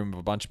walk through a room with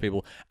a bunch of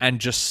people and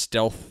just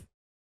stealth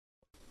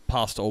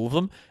past all of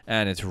them,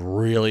 and it's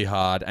really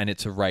hard, and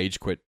it's a rage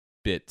quit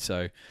bit.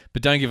 So,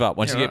 but don't give up.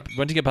 Once you get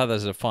past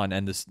those, are fun,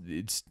 and it's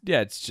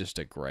just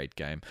a great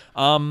game.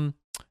 Hang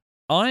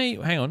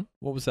on,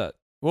 what was that?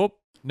 Whoop,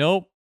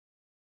 nope.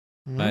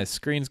 Mm-hmm. My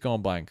screen's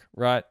gone blank.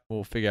 Right,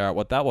 we'll figure out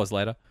what that was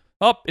later.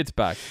 Oh, it's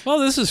back. Well,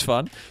 this is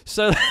fun.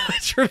 So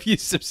let's review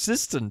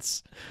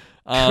Subsistence.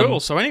 Cool.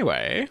 So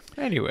anyway.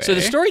 So the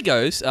story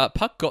goes,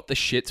 Puck got the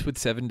shits with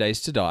 7 Days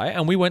to Die,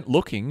 and we went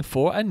looking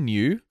for a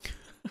new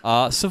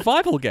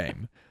survival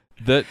game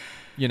that,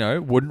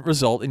 wouldn't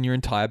result in your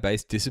entire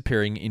base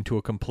disappearing into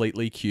a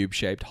completely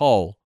cube-shaped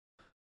hole.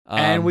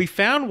 And we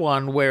found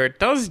one where it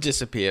does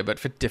disappear, but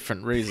for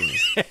different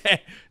reasons.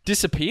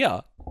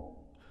 Disappear?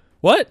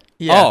 What?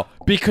 Yeah. Oh,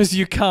 because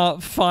you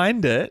can't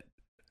find it.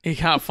 You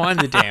can't find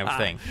the damn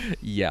thing.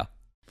 Yeah.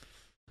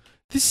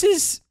 This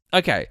is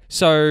okay.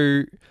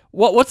 So,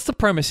 what's the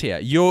premise here?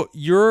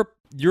 You're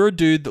a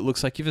dude that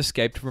looks like you've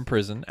escaped from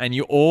prison, and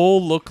you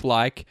all look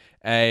like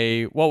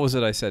what was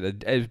it I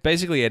said?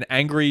 Basically, an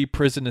angry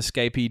prison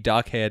escapee,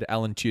 dark-haired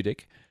Alan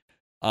Tudyk.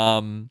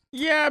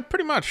 Yeah,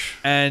 pretty much.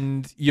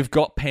 And you've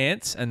got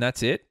pants, and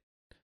that's it.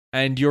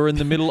 And you're in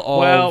the middle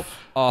of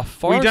a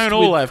forest. We don't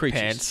all have creatures.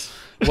 pants.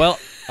 Well,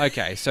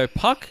 okay. So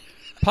Puck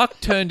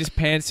turned his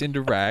pants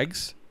into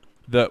rags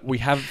that we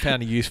haven't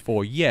found a use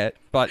for yet,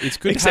 but it's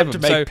good Except to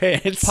have to them.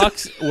 make pants.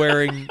 Puck's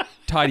wearing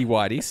tidy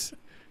whities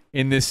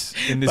in this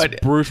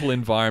brutal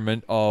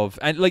environment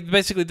and like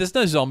basically there's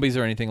no zombies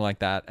or anything like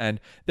that, and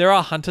there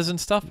are hunters and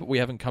stuff, but we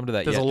haven't come to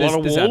that There's yet. a lot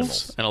of wolves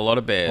animals. and a lot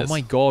of bears. Oh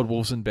my god,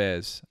 wolves and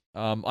bears.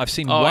 I've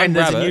seen one and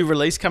there's rabbit. a new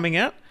release coming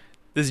out.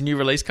 There's a new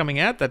release coming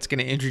out that's going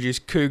to introduce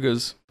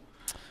cougars.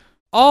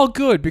 Oh,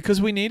 good,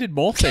 because we needed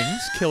more things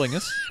killing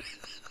us.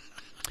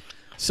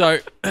 So,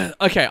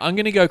 okay, I'm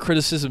going to go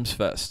criticisms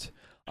first.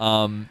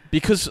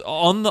 Because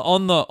on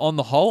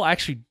the whole, I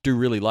actually do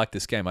really like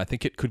this game. I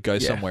think it could go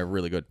somewhere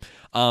really good.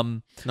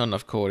 Not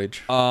enough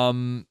cordage.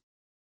 On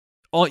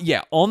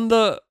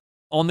the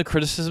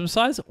criticism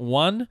side,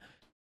 one,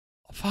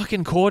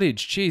 fucking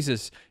cordage.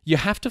 Jesus, you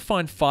have to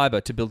find fiber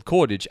to build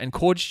cordage, and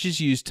cordage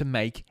is used to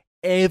make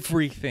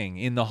everything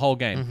in the whole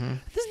game. Mm-hmm.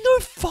 There's no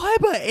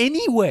fiber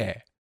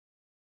anywhere.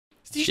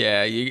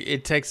 Yeah,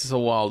 it takes us a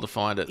while to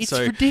find it. It's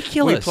so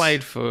ridiculous.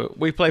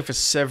 We played for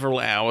several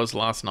hours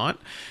last night,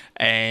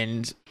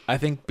 and I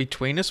think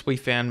between us we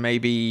found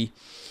maybe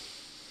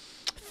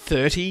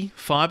 30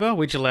 fiber,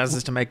 which allows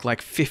us to make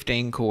like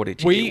 15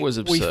 cordage. It was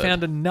absurd. We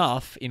found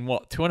enough in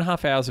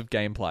 2.5 hours of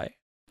gameplay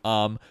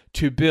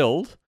to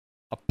build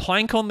a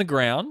plank on the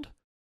ground,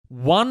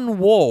 one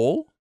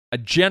wall, a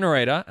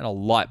generator, and a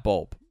light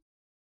bulb.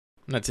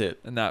 That's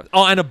it. And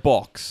a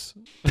box.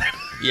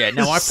 Yeah,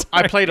 no,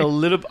 I played a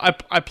little.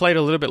 I played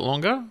a little bit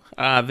longer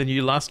than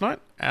you last night,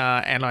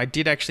 and I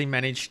did actually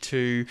manage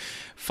to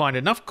find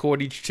enough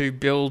cordage to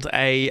build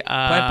a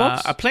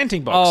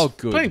planting box. Oh,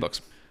 good. Planting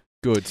box.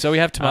 Good. So we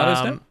have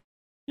tomatoes now.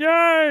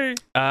 Yay!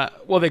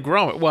 Well, they're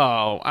growing.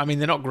 Well, I mean,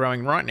 they're not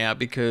growing right now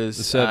because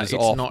the server's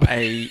it's off.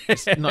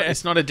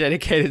 it's not a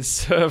dedicated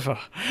server.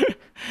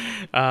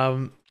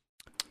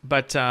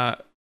 But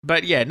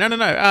yeah,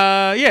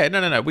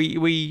 no.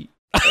 We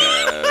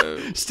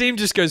Steam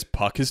just goes,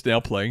 Puck is now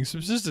playing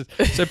Subsistence.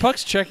 So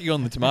Puck's checking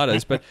on the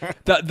tomatoes, but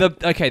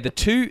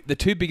the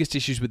two biggest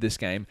issues with this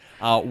game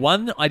are,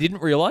 one, I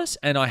didn't realize,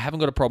 and I haven't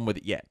got a problem with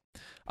it yet.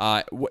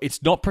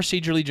 It's not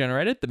procedurally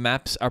generated. The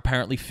maps are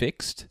apparently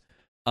fixed,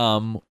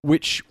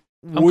 which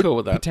would cool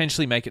with that.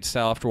 potentially make it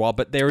stale after a while,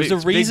 but there is a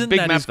reason big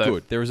that map, is though.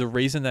 good. There is a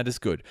reason that is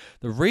good.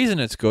 The reason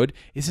it's good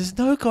is there's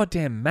no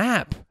goddamn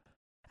map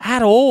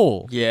at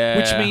all. Yeah,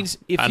 which means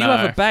if I you know.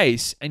 have a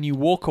base and you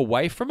walk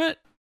away from it,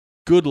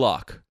 good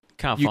luck.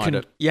 Can't You find can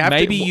it. You have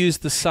maybe to, use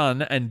the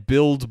sun and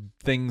build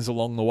things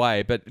along the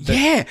way, but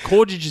Yeah.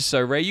 cordage is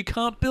so rare you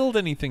can't build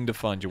anything to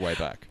find your way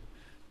back.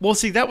 Well,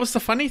 see, that was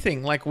the funny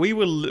thing. Like, we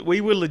were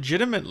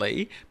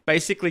legitimately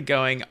basically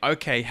going,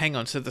 okay, hang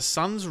on. So the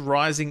sun's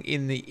rising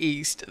in the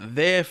east,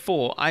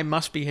 therefore I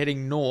must be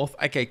heading north.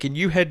 Okay, can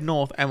you head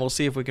north, and we'll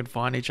see if we can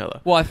find each other.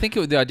 Well, I think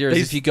the idea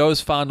is if you go as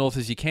far north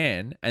as you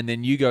can, and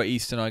then you go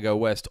east and I go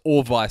west,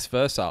 or vice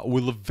versa,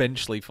 we'll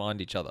eventually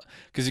find each other.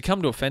 Because you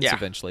come to a fence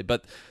eventually.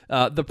 But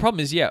the problem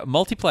is,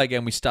 multiplayer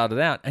game, we started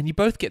out, and you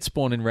both get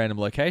spawned in random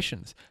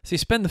locations. So you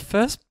spend the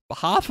first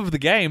half of the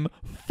game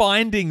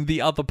finding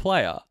the other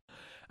player.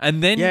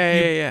 And then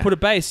you put a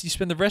base, you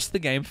spend the rest of the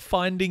game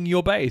finding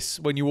your base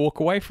when you walk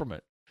away from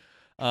it.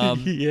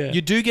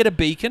 You do get a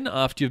beacon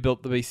after you've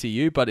built the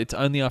BCU, but it's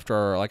only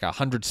after like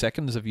 100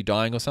 seconds of you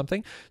dying or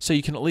something. So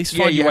you can at least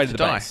find your way to the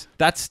base.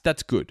 That's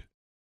good.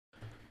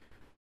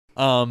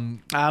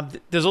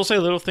 There's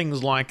also little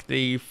things like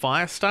the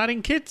fire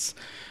starting kits.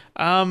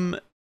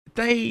 In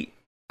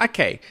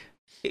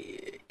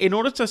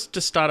order to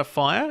start a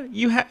fire,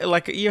 you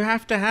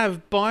have to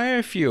have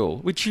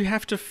biofuel, which you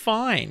have to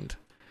find.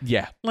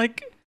 Yeah.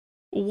 Like,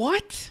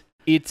 what?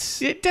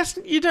 It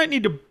doesn't. You don't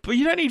need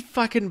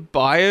fucking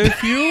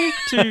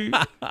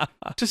biofuel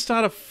to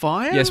start a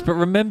fire. Yes, but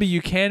remember,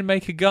 you can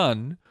make a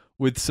gun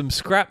with some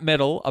scrap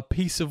metal, a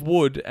piece of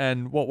wood,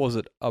 and what was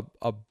it?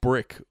 A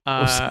brick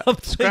or something.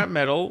 Scrap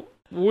metal,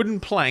 wooden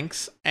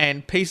planks,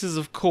 and pieces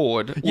of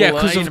cord. Yeah,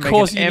 because of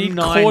course you need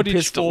cordage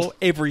pistol for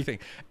everything.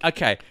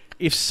 Okay,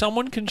 if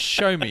someone can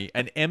show me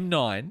an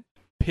M9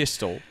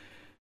 pistol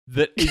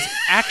that is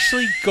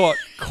actually got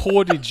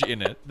cordage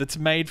in it that's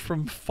made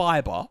from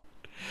fiber.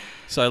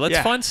 So let's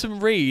find some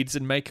reeds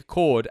and make a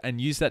cord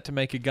and use that to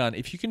make a gun.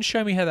 If you can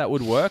show me how that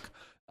would work,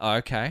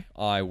 okay,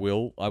 I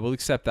will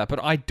accept that.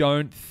 But I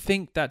don't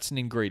think that's an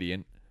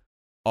ingredient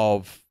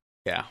of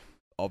a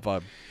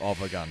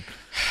gun.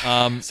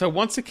 So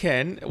once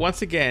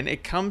again,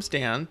 it comes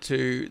down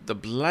to the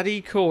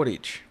bloody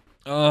cordage.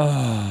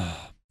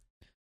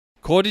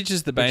 Cordage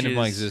is the bane of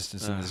my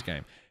existence in this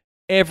game.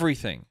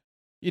 Everything.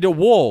 You need a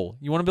wall.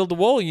 You want to build a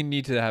wall? You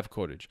need to have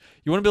cordage.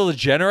 You want to build a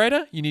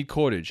generator? You need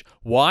cordage.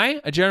 Why?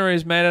 A generator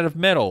is made out of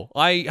metal.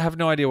 I have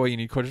no idea why you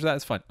need cordage for that.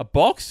 That's fine. A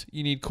box?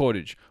 You need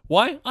cordage.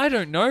 Why? I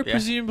don't know. Yeah.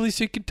 Presumably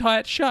so you can tie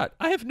it shut.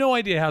 I have no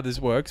idea how this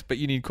works, but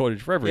you need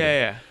cordage for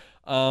everything.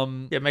 Yeah.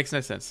 It makes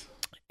no sense.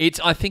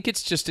 I think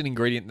it's just an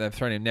ingredient they've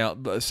thrown in. Now,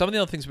 some of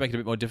the other things make it a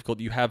bit more difficult.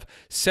 You have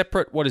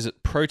separate,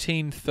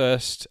 protein,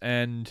 thirst,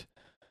 and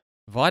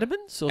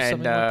vitamins or something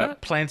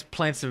like that?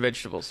 Plants and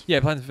vegetables.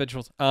 Yeah, plants and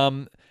vegetables.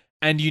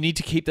 And you need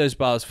to keep those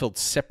bars filled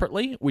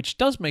separately, which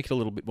does make it a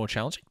little bit more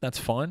challenging. That's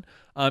fine.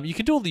 You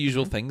can do all the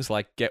usual things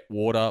like get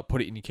water,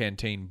 put it in your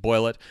canteen,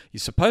 boil it. You're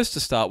supposed to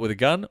start with a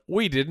gun.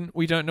 We didn't.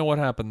 We don't know what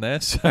happened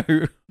there. So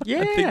yeah,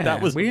 I think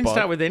that was we didn't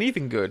start with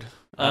anything good.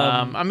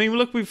 I mean,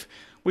 look,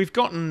 we've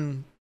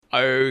gotten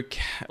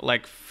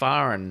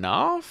far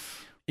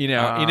enough in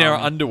our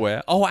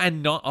underwear. Oh,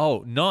 and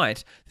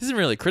night. This isn't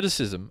really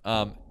criticism.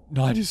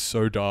 Night is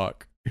so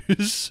dark.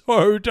 It's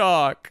so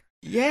dark.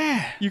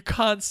 Yeah. You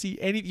can't see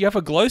any. You have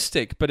a glow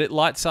stick, but it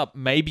lights up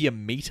maybe a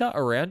meter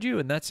around you,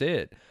 and that's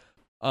it.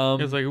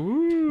 It's like,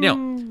 woo.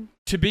 Now,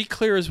 to be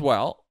clear as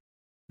well,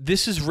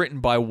 this is written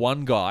by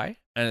one guy,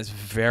 and it's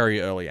very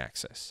early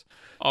access.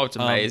 Oh, it's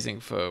amazing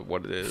for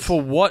what it is.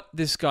 For what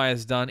this guy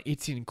has done,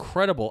 it's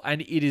incredible,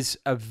 and it is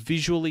a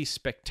visually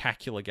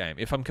spectacular game.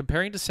 If I'm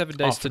comparing to 7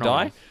 Days to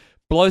Die,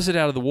 blows it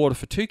out of the water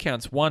for 2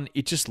 counts. 1,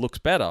 it just looks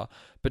better,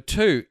 but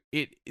 2,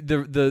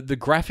 the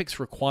graphics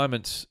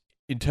requirements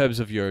in terms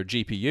of your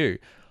GPU,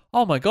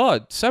 oh my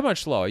God, so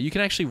much lower. You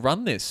can actually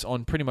run this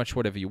on pretty much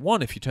whatever you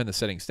want if you turn the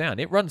settings down.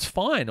 It runs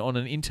fine on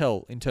an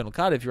Intel internal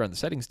card if you run the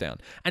settings down.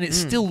 And it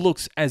still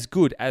looks as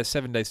good as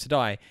 7 Days to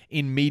Die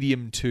in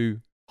medium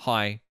to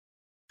high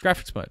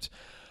graphics modes.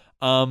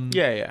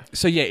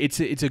 So yeah, it's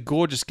a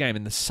gorgeous game,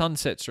 and the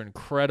sunsets are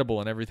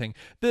incredible and everything.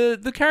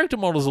 The character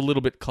model's a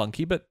little bit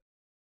clunky, but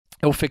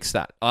he'll fix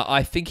that.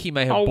 I think he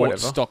may have bought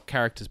stock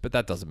characters, but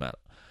that doesn't matter.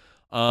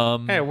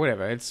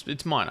 Whatever.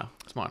 It's minor.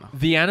 It's minor.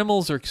 The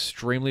animals are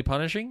extremely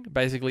punishing.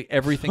 Basically,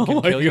 everything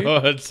can kill you.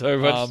 Oh my God, so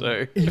much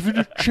so. Even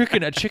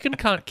a chicken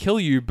can't kill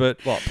you,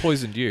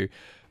 poisoned you.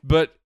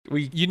 But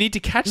you need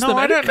to catch them.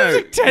 I don't know.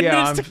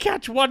 Needs to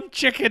catch one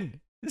chicken.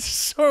 It's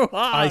so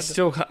hard.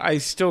 I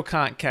still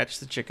can't catch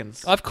the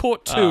chickens. I've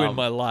caught 2 in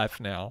my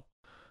life now.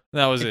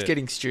 That was it. It's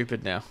getting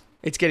stupid now.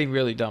 It's getting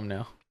really dumb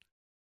now.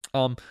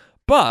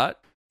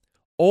 But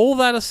all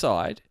that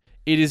aside,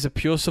 it is a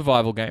pure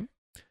survival game.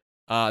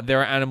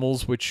 There are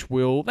animals which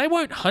they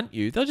won't hunt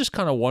you. They'll just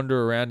kind of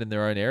wander around in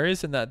their own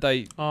areas, and that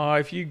they. Oh,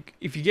 if you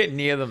get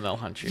near them, they'll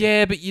hunt you.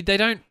 Yeah, but they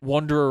don't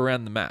wander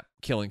around the map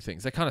killing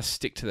things. They kind of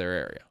stick to their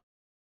area.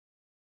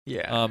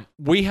 Yeah.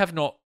 We have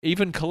not,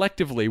 even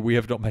collectively, we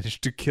have not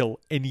managed to kill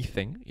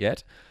anything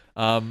yet.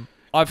 I've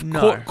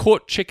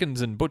caught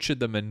chickens and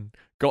butchered them and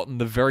gotten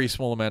the very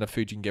small amount of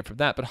food you can get from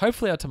that. But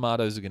hopefully, our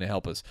tomatoes are going to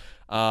help us.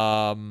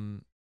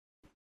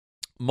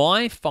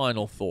 My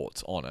final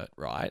thoughts on it,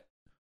 right?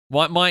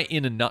 My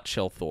in a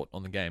nutshell thought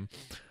on the game,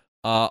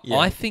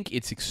 I think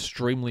it's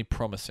extremely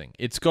promising.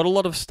 It's got a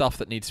lot of stuff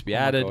that needs to be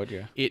added. God,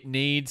 yeah.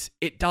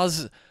 It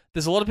does.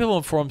 There's a lot of people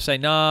on forums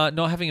saying, not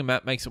having a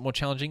map makes it more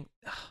challenging.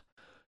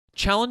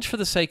 Challenge for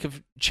the sake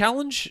of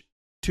challenge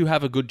to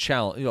have a good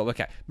challenge.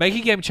 Okay,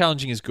 making a game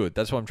challenging is good.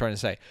 That's what I'm trying to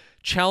say.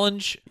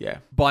 Challenge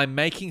by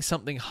making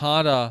something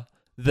harder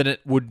than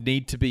it would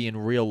need to be in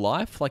real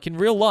life. Like in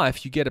real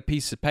life, you get a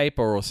piece of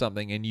paper or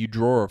something and you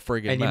draw a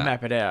friggin' map. And you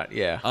map it out,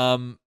 yeah.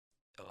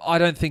 I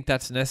don't think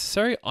that's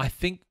necessary. I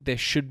think there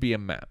should be a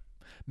map.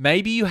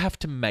 Maybe you have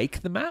to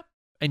make the map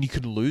and you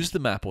could lose the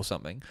map or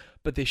something,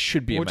 but there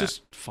should be a map. Or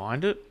just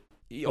find it.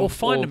 Or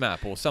find a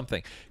map or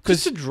something.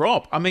 Just a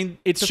drop. I mean,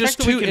 it's just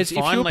too. If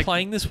you were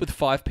playing this with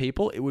 5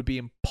 people, it would be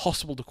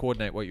impossible to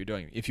coordinate what you're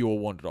doing if you all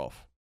wandered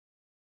off.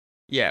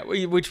 Yeah,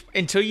 which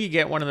until you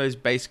get one of those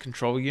base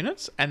control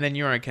units, and then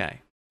you're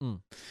okay.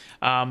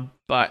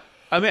 But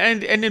I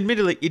mean, and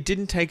admittedly, it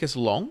didn't take us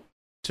long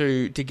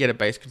to get a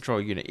base control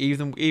unit,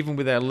 even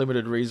with our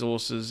limited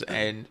resources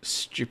and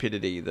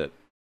stupidity that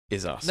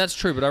is us. That's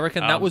true, but I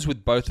reckon that was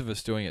with both of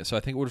us doing it. So I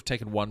think it would have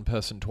taken one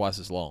person twice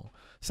as long.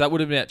 So that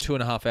would have been about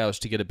 2.5 hours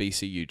to get a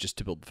BCU just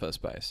to build the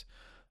first base.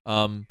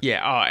 And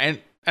I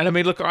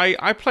mean, look,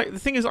 I play. The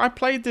thing is, I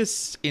played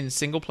this in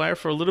single player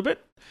for a little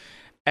bit,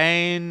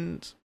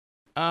 and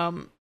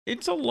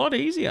it's a lot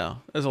easier.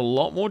 There's a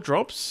lot more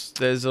drops.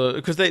 There's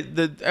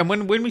and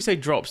when we say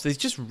drops, there's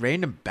just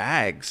random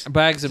bags and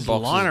boxes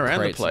lying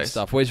around the place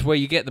and stuff, where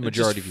you get the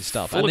majority of your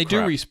stuff, and they do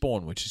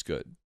respawn, which is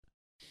good.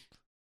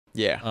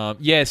 Yeah.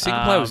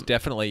 Single player was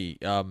definitely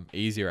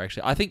easier,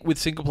 actually. I think with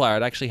single player,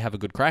 I'd actually have a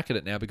good crack at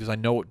it now because I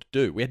know what to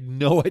do. We had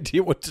no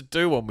idea what to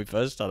do when we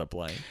first started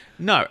playing.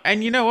 No,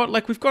 and you know what?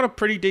 Like, we've got a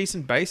pretty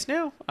decent base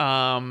now.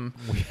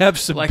 We have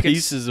some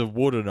pieces of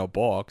wood in a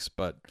box,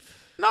 but...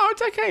 No,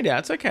 it's okay now.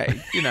 It's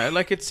okay. You know,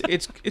 like, it's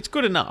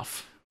good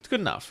enough. It's good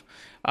enough.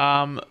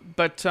 Look,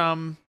 it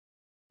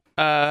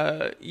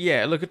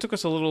took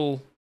us a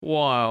little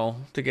while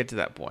to get to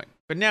that point.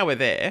 But now we're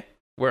there.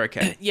 We're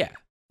okay. Yeah.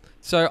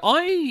 So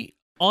I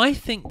I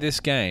think this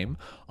game,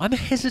 I'm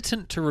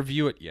hesitant to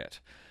review it yet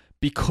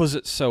because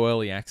it's so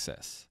early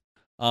access.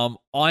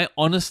 I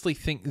honestly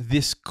think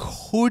this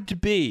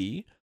could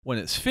be, when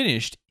it's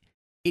finished,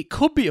 it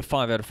could be a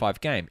 5 out of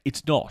 5 game.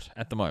 It's not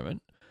at the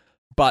moment,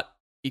 but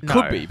it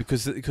could be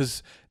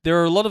because there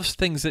are a lot of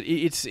things that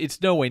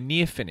it's nowhere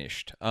near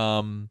finished.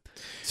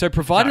 So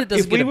provided it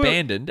doesn't get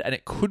abandoned, and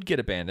it could get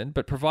abandoned,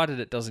 but provided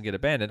it doesn't get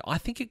abandoned, I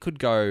think it could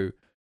go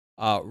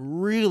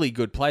really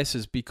good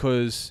places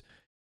because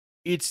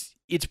it's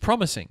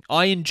promising.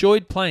 I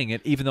enjoyed playing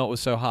it even though it was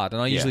so hard,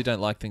 and I usually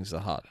don't like things that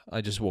are hard. I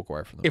just walk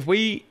away from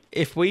them.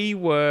 If we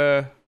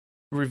were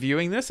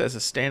reviewing this as a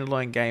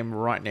standalone game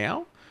right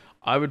now,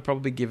 I would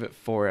probably give it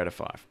 4 out of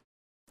 5.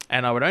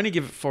 And I would only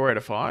give it 4 out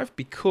of 5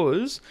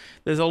 because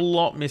there's a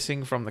lot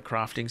missing from the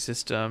crafting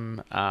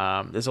system.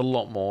 There's a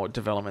lot more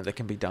development that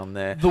can be done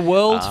there. The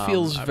world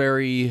feels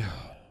very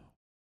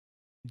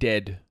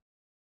dead.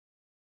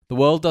 The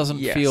world doesn't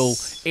feel...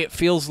 It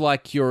feels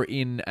like you're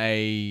in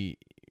a...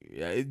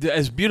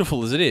 As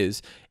beautiful as it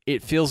is,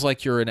 it feels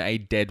like you're in a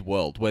dead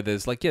world where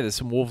there's there's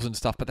some wolves and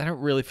stuff, but they don't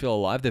really feel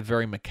alive. They're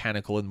very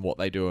mechanical in what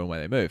they do and where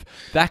they move.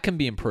 That can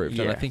be improved,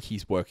 and I think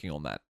he's working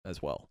on that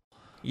as well.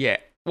 Yeah.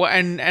 Well,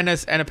 and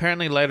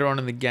apparently later on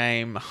in the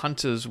game,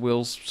 hunters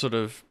will sort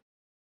of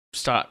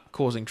start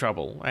causing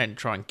trouble and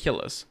try and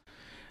kill us.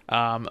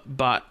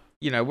 But,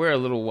 we're a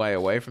little way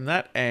away from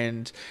that,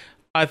 and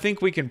I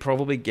think we can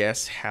probably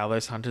guess how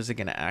those hunters are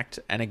going to act,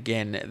 and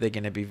again, they're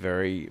going to be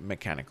very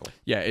mechanical.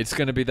 Yeah, it's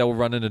going to be they'll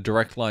run in a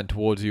direct line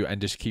towards you and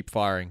just keep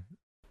firing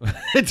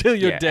until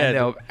you're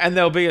dead. And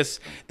there'll be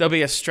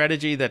a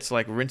strategy that's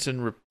like rinse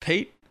and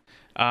repeat.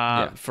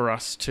 For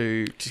us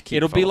to keep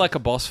It'll following. be like a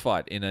boss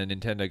fight in a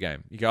Nintendo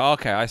game. You go,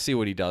 okay, I see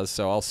what he does,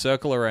 so I'll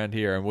circle around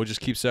here and we'll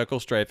just keep circle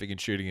strafing and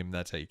shooting him.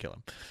 That's how you kill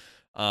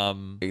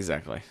him.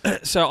 Exactly.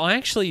 So I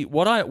actually,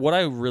 what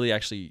I really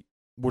actually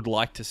would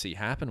like to see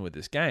happen with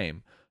this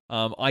game,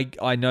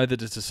 I know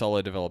that it's a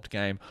solo developed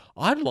game.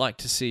 I'd like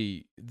to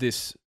see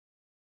this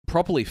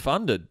properly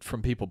funded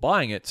from people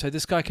buying it so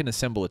this guy can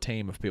assemble a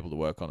team of people to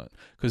work on it.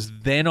 Because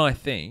then I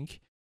think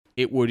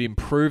it would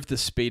improve the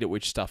speed at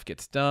which stuff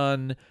gets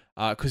done,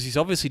 because he's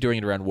obviously doing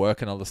it around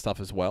work and other stuff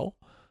as well.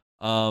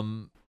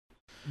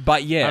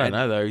 But yeah, I don't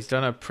know though. He's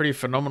done a pretty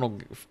phenomenal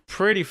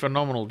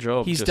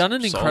job. He's done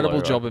an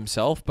incredible job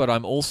himself, but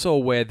I'm also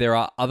aware there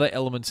are other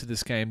elements of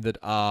this game that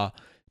are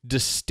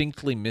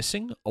distinctly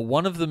missing.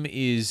 One of them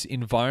is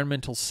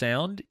environmental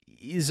sound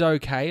is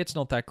okay. It's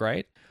not that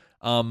great.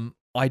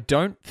 I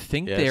don't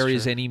think there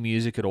is any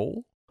music at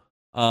all.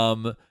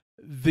 I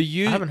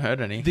haven't heard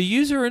any. The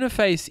user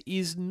interface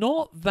is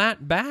not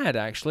that bad,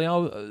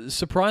 actually.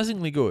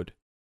 Surprisingly good.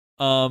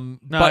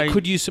 But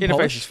could use some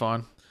polish. Interface is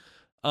fine.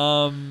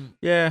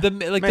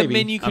 The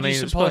menu could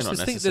use some polish.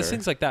 There's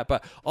things like that.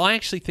 But I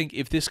actually think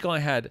if this guy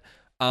had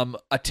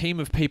a team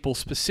of people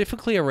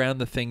specifically around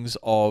the things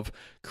of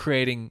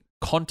creating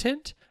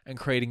content and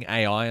creating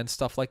AI and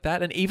stuff like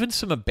that, and even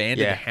some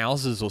abandoned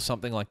houses or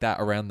something like that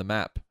around the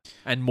map,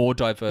 and more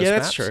diverse maps.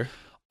 That's true.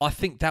 I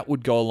think that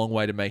would go a long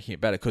way to making it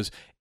better, because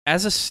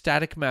as a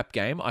static map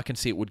game, I can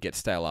see it would get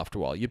stale after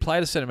a while. You play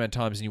it a certain amount of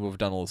times and you would have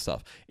done all this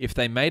stuff. If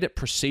they made it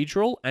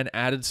procedural and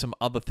added some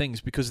other things,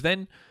 because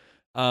then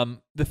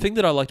the thing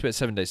that I liked about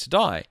 7 Days to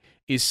Die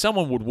is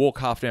someone would walk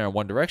half an hour in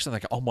one direction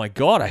and they go, oh my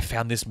God, I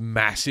found this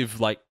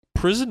massive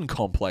prison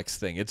complex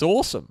thing. It's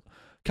awesome.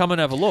 Come and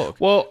have a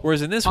look. Well,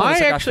 whereas in this one,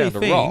 I found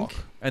a rock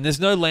and there's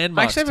no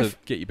landmarks to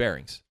get your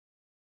bearings.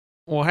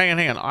 Well,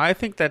 hang on. I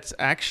think that's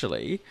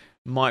actually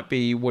might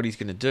be what he's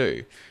going to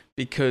do.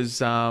 Because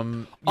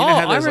how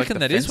I reckon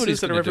that is what he's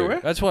going to do.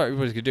 That's what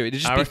everybody's going to do. It'd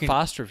just be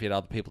faster if he had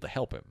other people to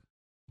help him.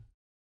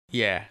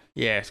 Yeah,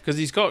 because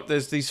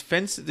there's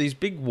these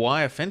big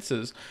wire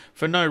fences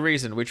for no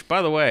reason, which,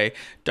 by the way,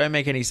 don't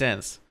make any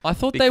sense. I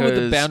thought they were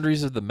the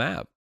boundaries of the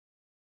map.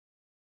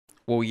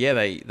 Well, yeah,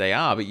 they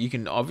are, but you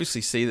can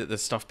obviously see that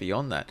there's stuff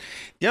beyond that.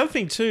 The other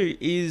thing too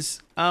is,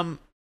 I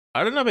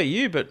don't know about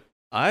you, but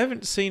I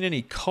haven't seen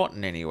any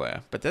cotton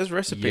anywhere, but there's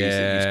recipes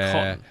that use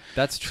cotton.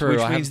 That's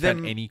true. I haven't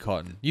found any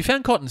cotton. You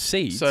found cotton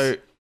seeds. So,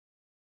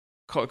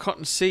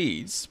 cotton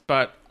seeds,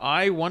 but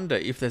I wonder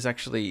if there's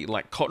actually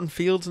cotton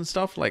fields and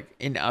stuff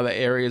in other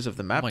areas of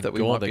the map that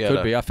we might be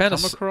able to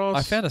come across.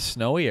 I found a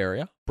snowy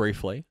area,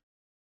 briefly.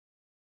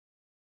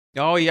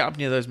 Oh, yeah, up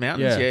near those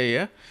mountains.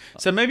 Yeah.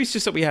 So maybe it's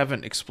just that we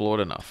haven't explored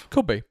enough.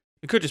 Could be.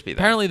 It could just be that.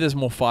 Apparently there's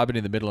more fiber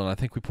in the middle, and I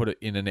think we put it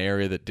in an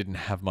area that didn't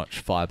have much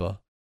fiber.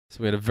 So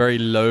we had a very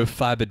low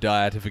fiber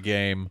diet of a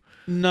game.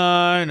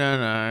 No,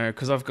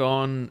 because I've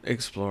gone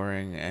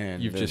exploring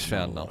and you've just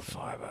found nothing.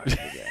 Fiber in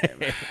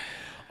the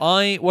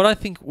game. What I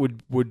think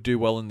would do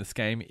well in this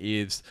game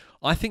is,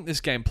 I think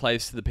this game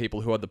plays to the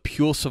people who are the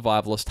pure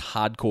survivalist,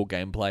 hardcore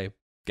gameplay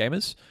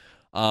gamers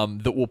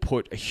that will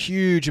put a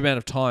huge amount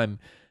of time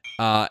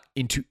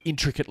into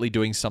intricately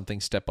doing something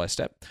step by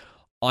step.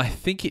 I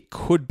think it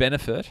could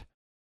benefit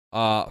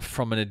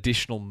from an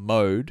additional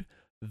mode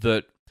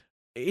that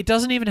it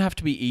doesn't even have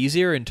to be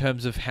easier in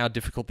terms of how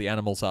difficult the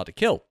animals are to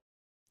kill.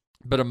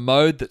 but a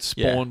mode that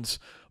spawns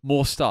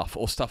more stuff,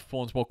 or stuff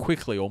spawns more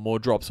quickly, or more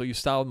drops, or you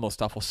start with more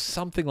stuff, or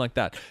something like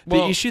that.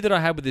 The issue that I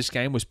had with this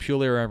game was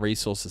purely around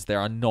resources. There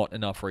are not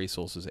enough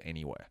resources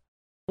anywhere.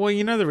 Well,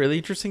 you know the really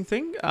interesting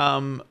thing?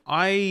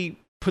 I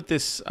put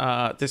this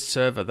this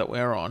server that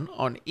we're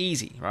on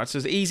easy, right? So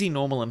it's easy,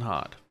 normal, and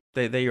hard.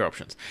 They're your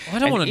options. I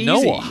don't want to know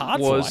what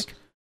hard's like.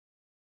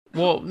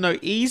 Well, no,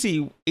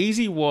 easy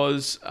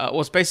was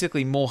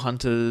basically more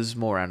hunters,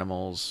 more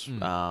animals.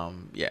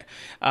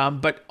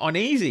 But on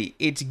easy,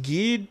 it's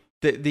geared.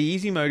 The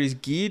easy mode is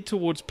geared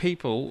towards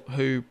people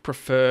who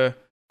prefer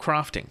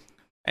crafting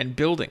and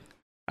building.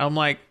 I'm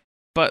like,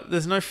 but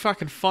there's no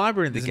fucking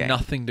fiber in the game. There's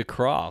nothing to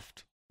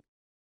craft.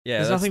 Yeah,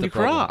 there's nothing to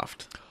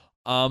craft.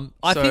 I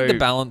think the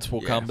balance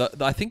will come.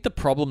 I think the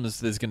problem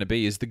there's going to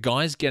be is the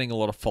guy's getting a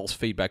lot of false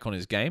feedback on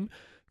his game,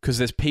 because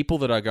there's people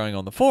that are going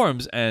on the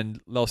forums and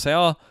they'll say,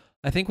 oh,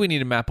 I think we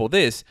need a map or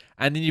this.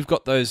 And then you've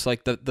got those,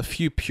 like, the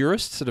few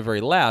purists that are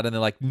very loud, and they're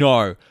like,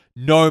 no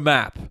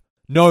map,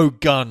 no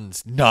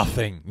guns,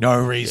 nothing, no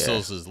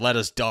resources, let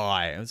us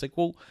die. And it's like,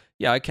 well,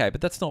 yeah, okay,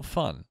 but that's not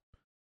fun.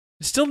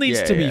 It still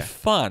needs to be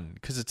fun,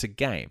 because it's a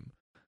game.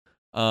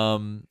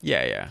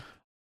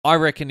 I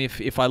reckon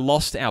if I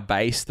lost our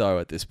base, though,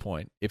 at this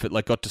point, if it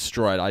got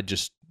destroyed, I'd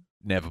just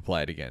never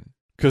play it again.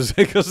 Because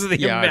of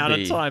the amount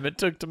of time it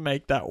took to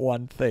make that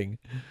one thing.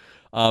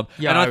 And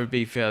I would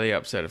be fairly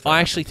upset if that I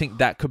actually think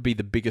that could be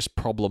the biggest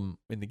problem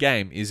in the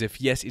game, is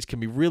if, yes, it can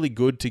be really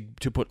good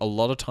to put a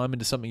lot of time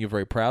into something you're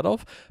very proud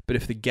of, but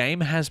if the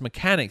game has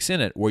mechanics in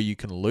it where you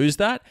can lose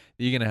that,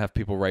 you're going to have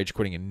people rage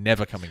quitting and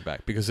never coming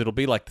back, because it'll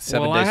be like the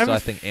 7 days, I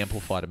think,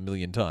 amplified a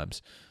million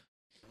times.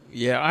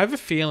 Yeah, I have a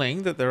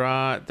feeling that there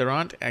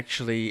aren't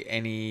actually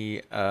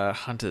any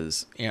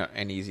hunters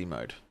in easy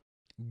mode.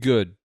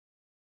 Good.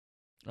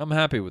 I'm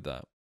happy with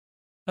that.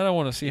 I don't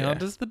want to see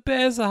hunters. The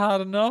bears are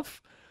hard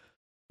enough.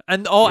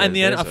 And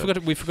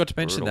we forgot to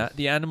mention that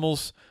the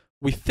animals.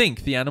 We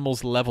think the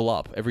animals level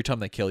up every time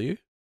they kill you.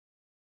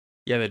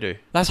 Yeah, they do.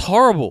 That's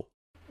horrible.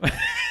 It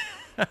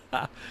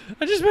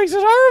just makes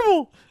it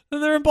horrible.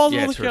 And they're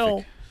impossible to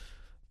kill.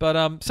 But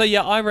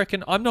I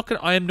reckon I am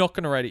not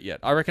gonna rate it yet.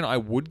 I reckon I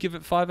would give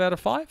it 5 out of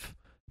 5,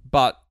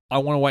 but I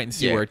want to wait and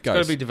see where it goes.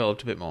 It's got to be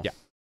developed a bit more.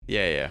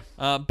 Yeah.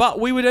 But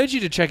we would urge you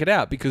to check it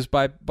out, because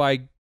by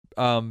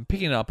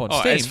picking it up on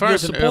Steam, as far you'll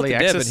as an support early the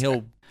dev, access, and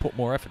he'll put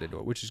more effort into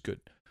it, which is good.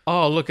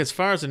 Oh, look, as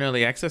far as an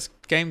early access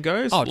game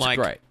goes, it's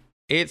great.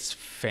 It's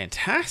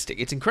fantastic.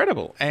 It's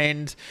incredible,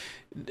 and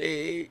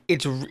it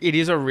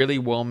is a really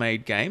well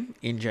made game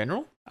in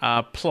general.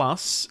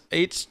 Plus,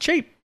 it's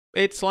cheap.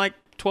 It's like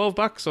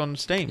 $12 on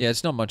Steam. Yeah,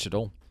 it's not much at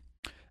all.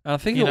 And I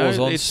think it was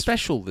on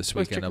special this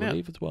weekend, I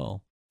believe, as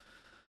well.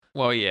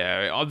 Well,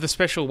 yeah, the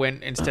special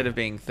went, instead of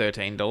being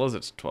 $13,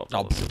 it's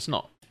 $12. It's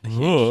not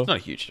a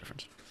huge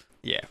difference.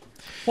 Yeah.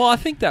 Well, I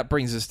think that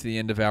brings us to the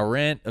end of our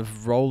rant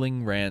of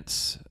rolling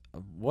rants.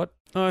 What?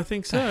 Oh, I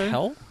think so. The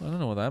hell? I don't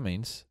know what that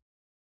means.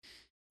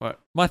 What?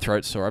 My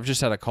throat's sore. I've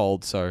just had a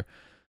cold, so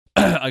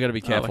I got to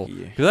be careful,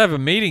 because I have a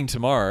meeting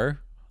tomorrow.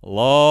 A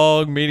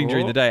long meeting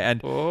during the day,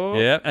 and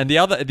and the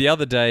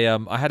other day,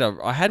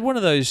 I had one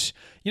of those,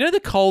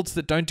 the colds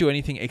that don't do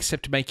anything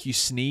except make you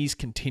sneeze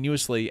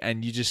continuously,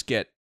 and you just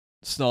get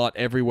snot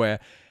everywhere,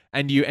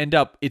 and you end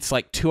up, it's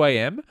like 2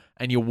 a.m.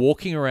 and you're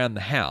walking around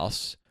the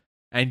house,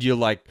 and you're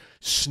like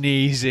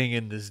sneezing,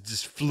 and there's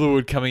just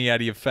fluid coming out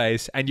of your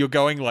face, and you're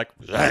going like,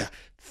 and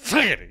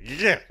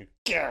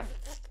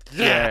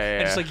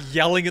just like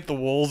yelling at the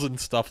walls and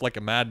stuff like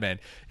a madman.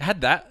 I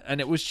had that, and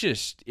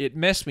it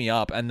messed me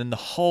up, and then the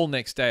whole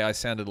next day I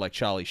sounded like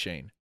Charlie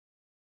Sheen,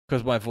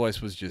 because my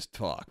voice was just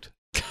fucked.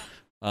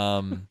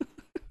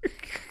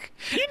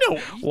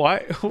 Why?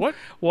 What?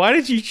 Why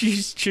did you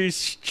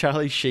choose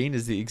Charlie Sheen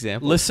as the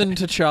example? Listen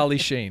to Charlie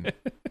Sheen,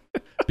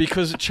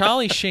 because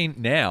Charlie Sheen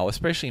now,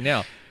 especially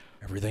now,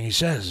 everything he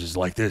says is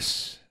like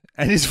this,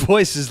 and his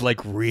voice is like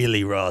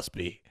really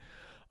raspy.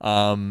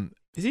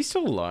 Is he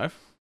still alive?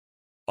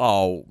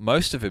 Oh,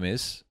 most of him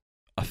is,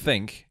 I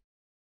think.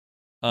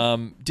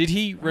 Did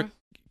he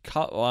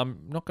recover? Well,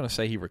 I'm not going to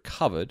say he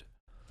recovered.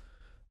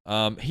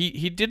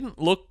 He didn't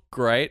look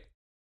great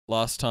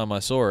last time I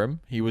saw him.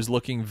 He was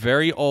looking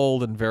very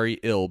old and very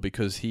ill,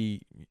 because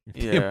the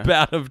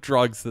amount of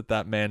drugs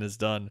that man has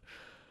done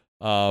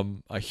are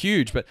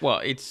huge. But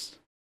it's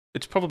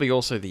probably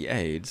also the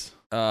AIDS.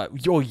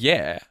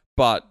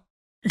 But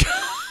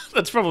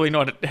that's probably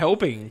not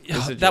helping the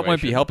situation. That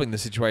won't be helping the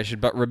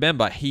situation. But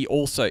remember, he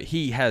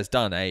has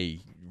done a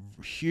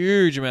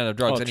huge amount of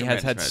drugs, and he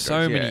has had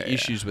so many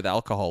issues with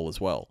alcohol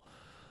as well.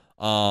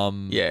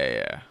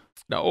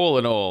 Now, all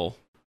in all,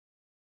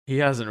 he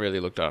hasn't really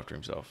looked after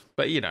himself.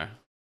 But,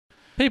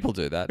 people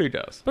do that. Who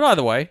does? But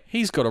either way,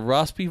 he's got a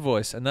raspy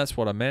voice, and that's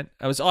what I meant.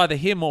 It was either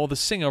him or the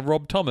singer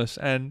Rob Thomas,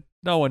 and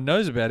no one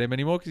knows about him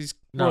anymore, because he's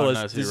more or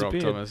less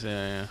disappeared. Rob Thomas,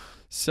 yeah.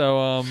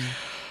 So,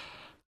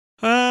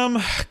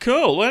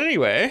 cool. Well,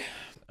 anyway,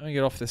 let me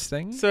get off this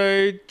thing.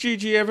 So,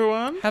 GG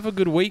everyone. Have a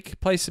good week.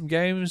 Play some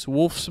games.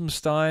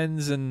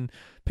 Wolfensteins and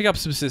pick up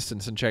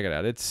Subsistence and check it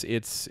out.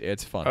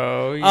 It's fun.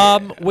 Oh yeah.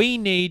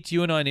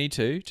 You and I need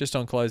to, just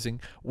on closing,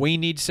 we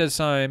need to set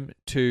time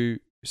to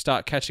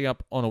start catching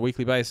up on a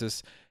weekly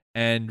basis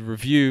and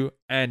review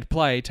and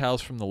play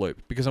Tales from the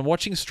Loop, because I'm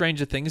watching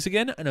Stranger Things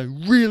again and I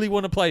really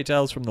want to play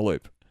Tales from the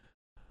Loop.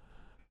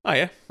 Oh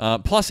yeah.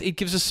 Plus, it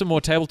gives us some more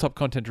tabletop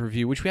content to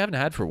review, which we haven't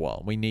had for a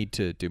while. We need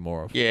to do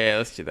more of. Yeah,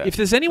 let's do that. If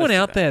there's anyone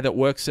out there that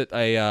works at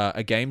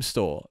a game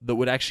store that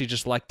would actually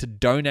just like to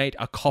donate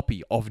a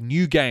copy of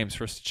new games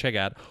for us to check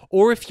out,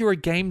 or if you're a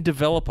game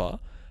developer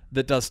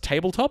that does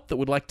tabletop that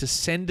would like to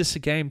send us a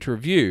game to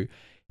review,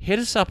 hit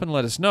us up and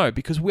let us know,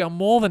 because we are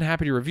more than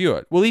happy to review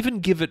it. We'll even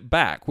give it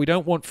back. We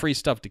don't want free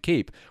stuff to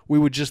keep. We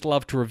would just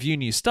love to review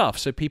new stuff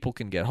so people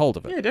can get hold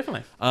of it. Yeah,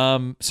 definitely.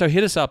 So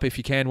hit us up if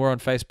you can. We're on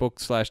Facebook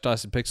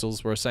 /Dice and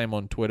Pixels. We're the same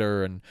on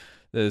Twitter, and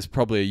there's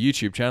probably a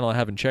YouTube channel I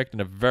haven't checked in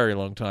a very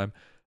long time.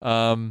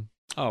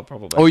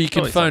 Probably. Or you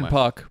can Probably phone somewhere.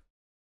 Puck.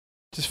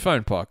 Just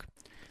phone Puck.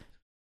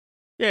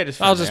 Yeah,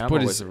 just. I'll phone just me.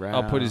 put I'm his. always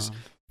I'll put around. his.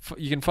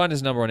 You can find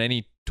his number on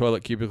any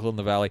toilet cubicle in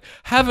the valley.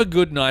 Have a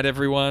good night,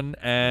 everyone,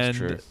 That's and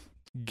true.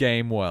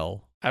 game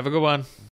well. Have a good one.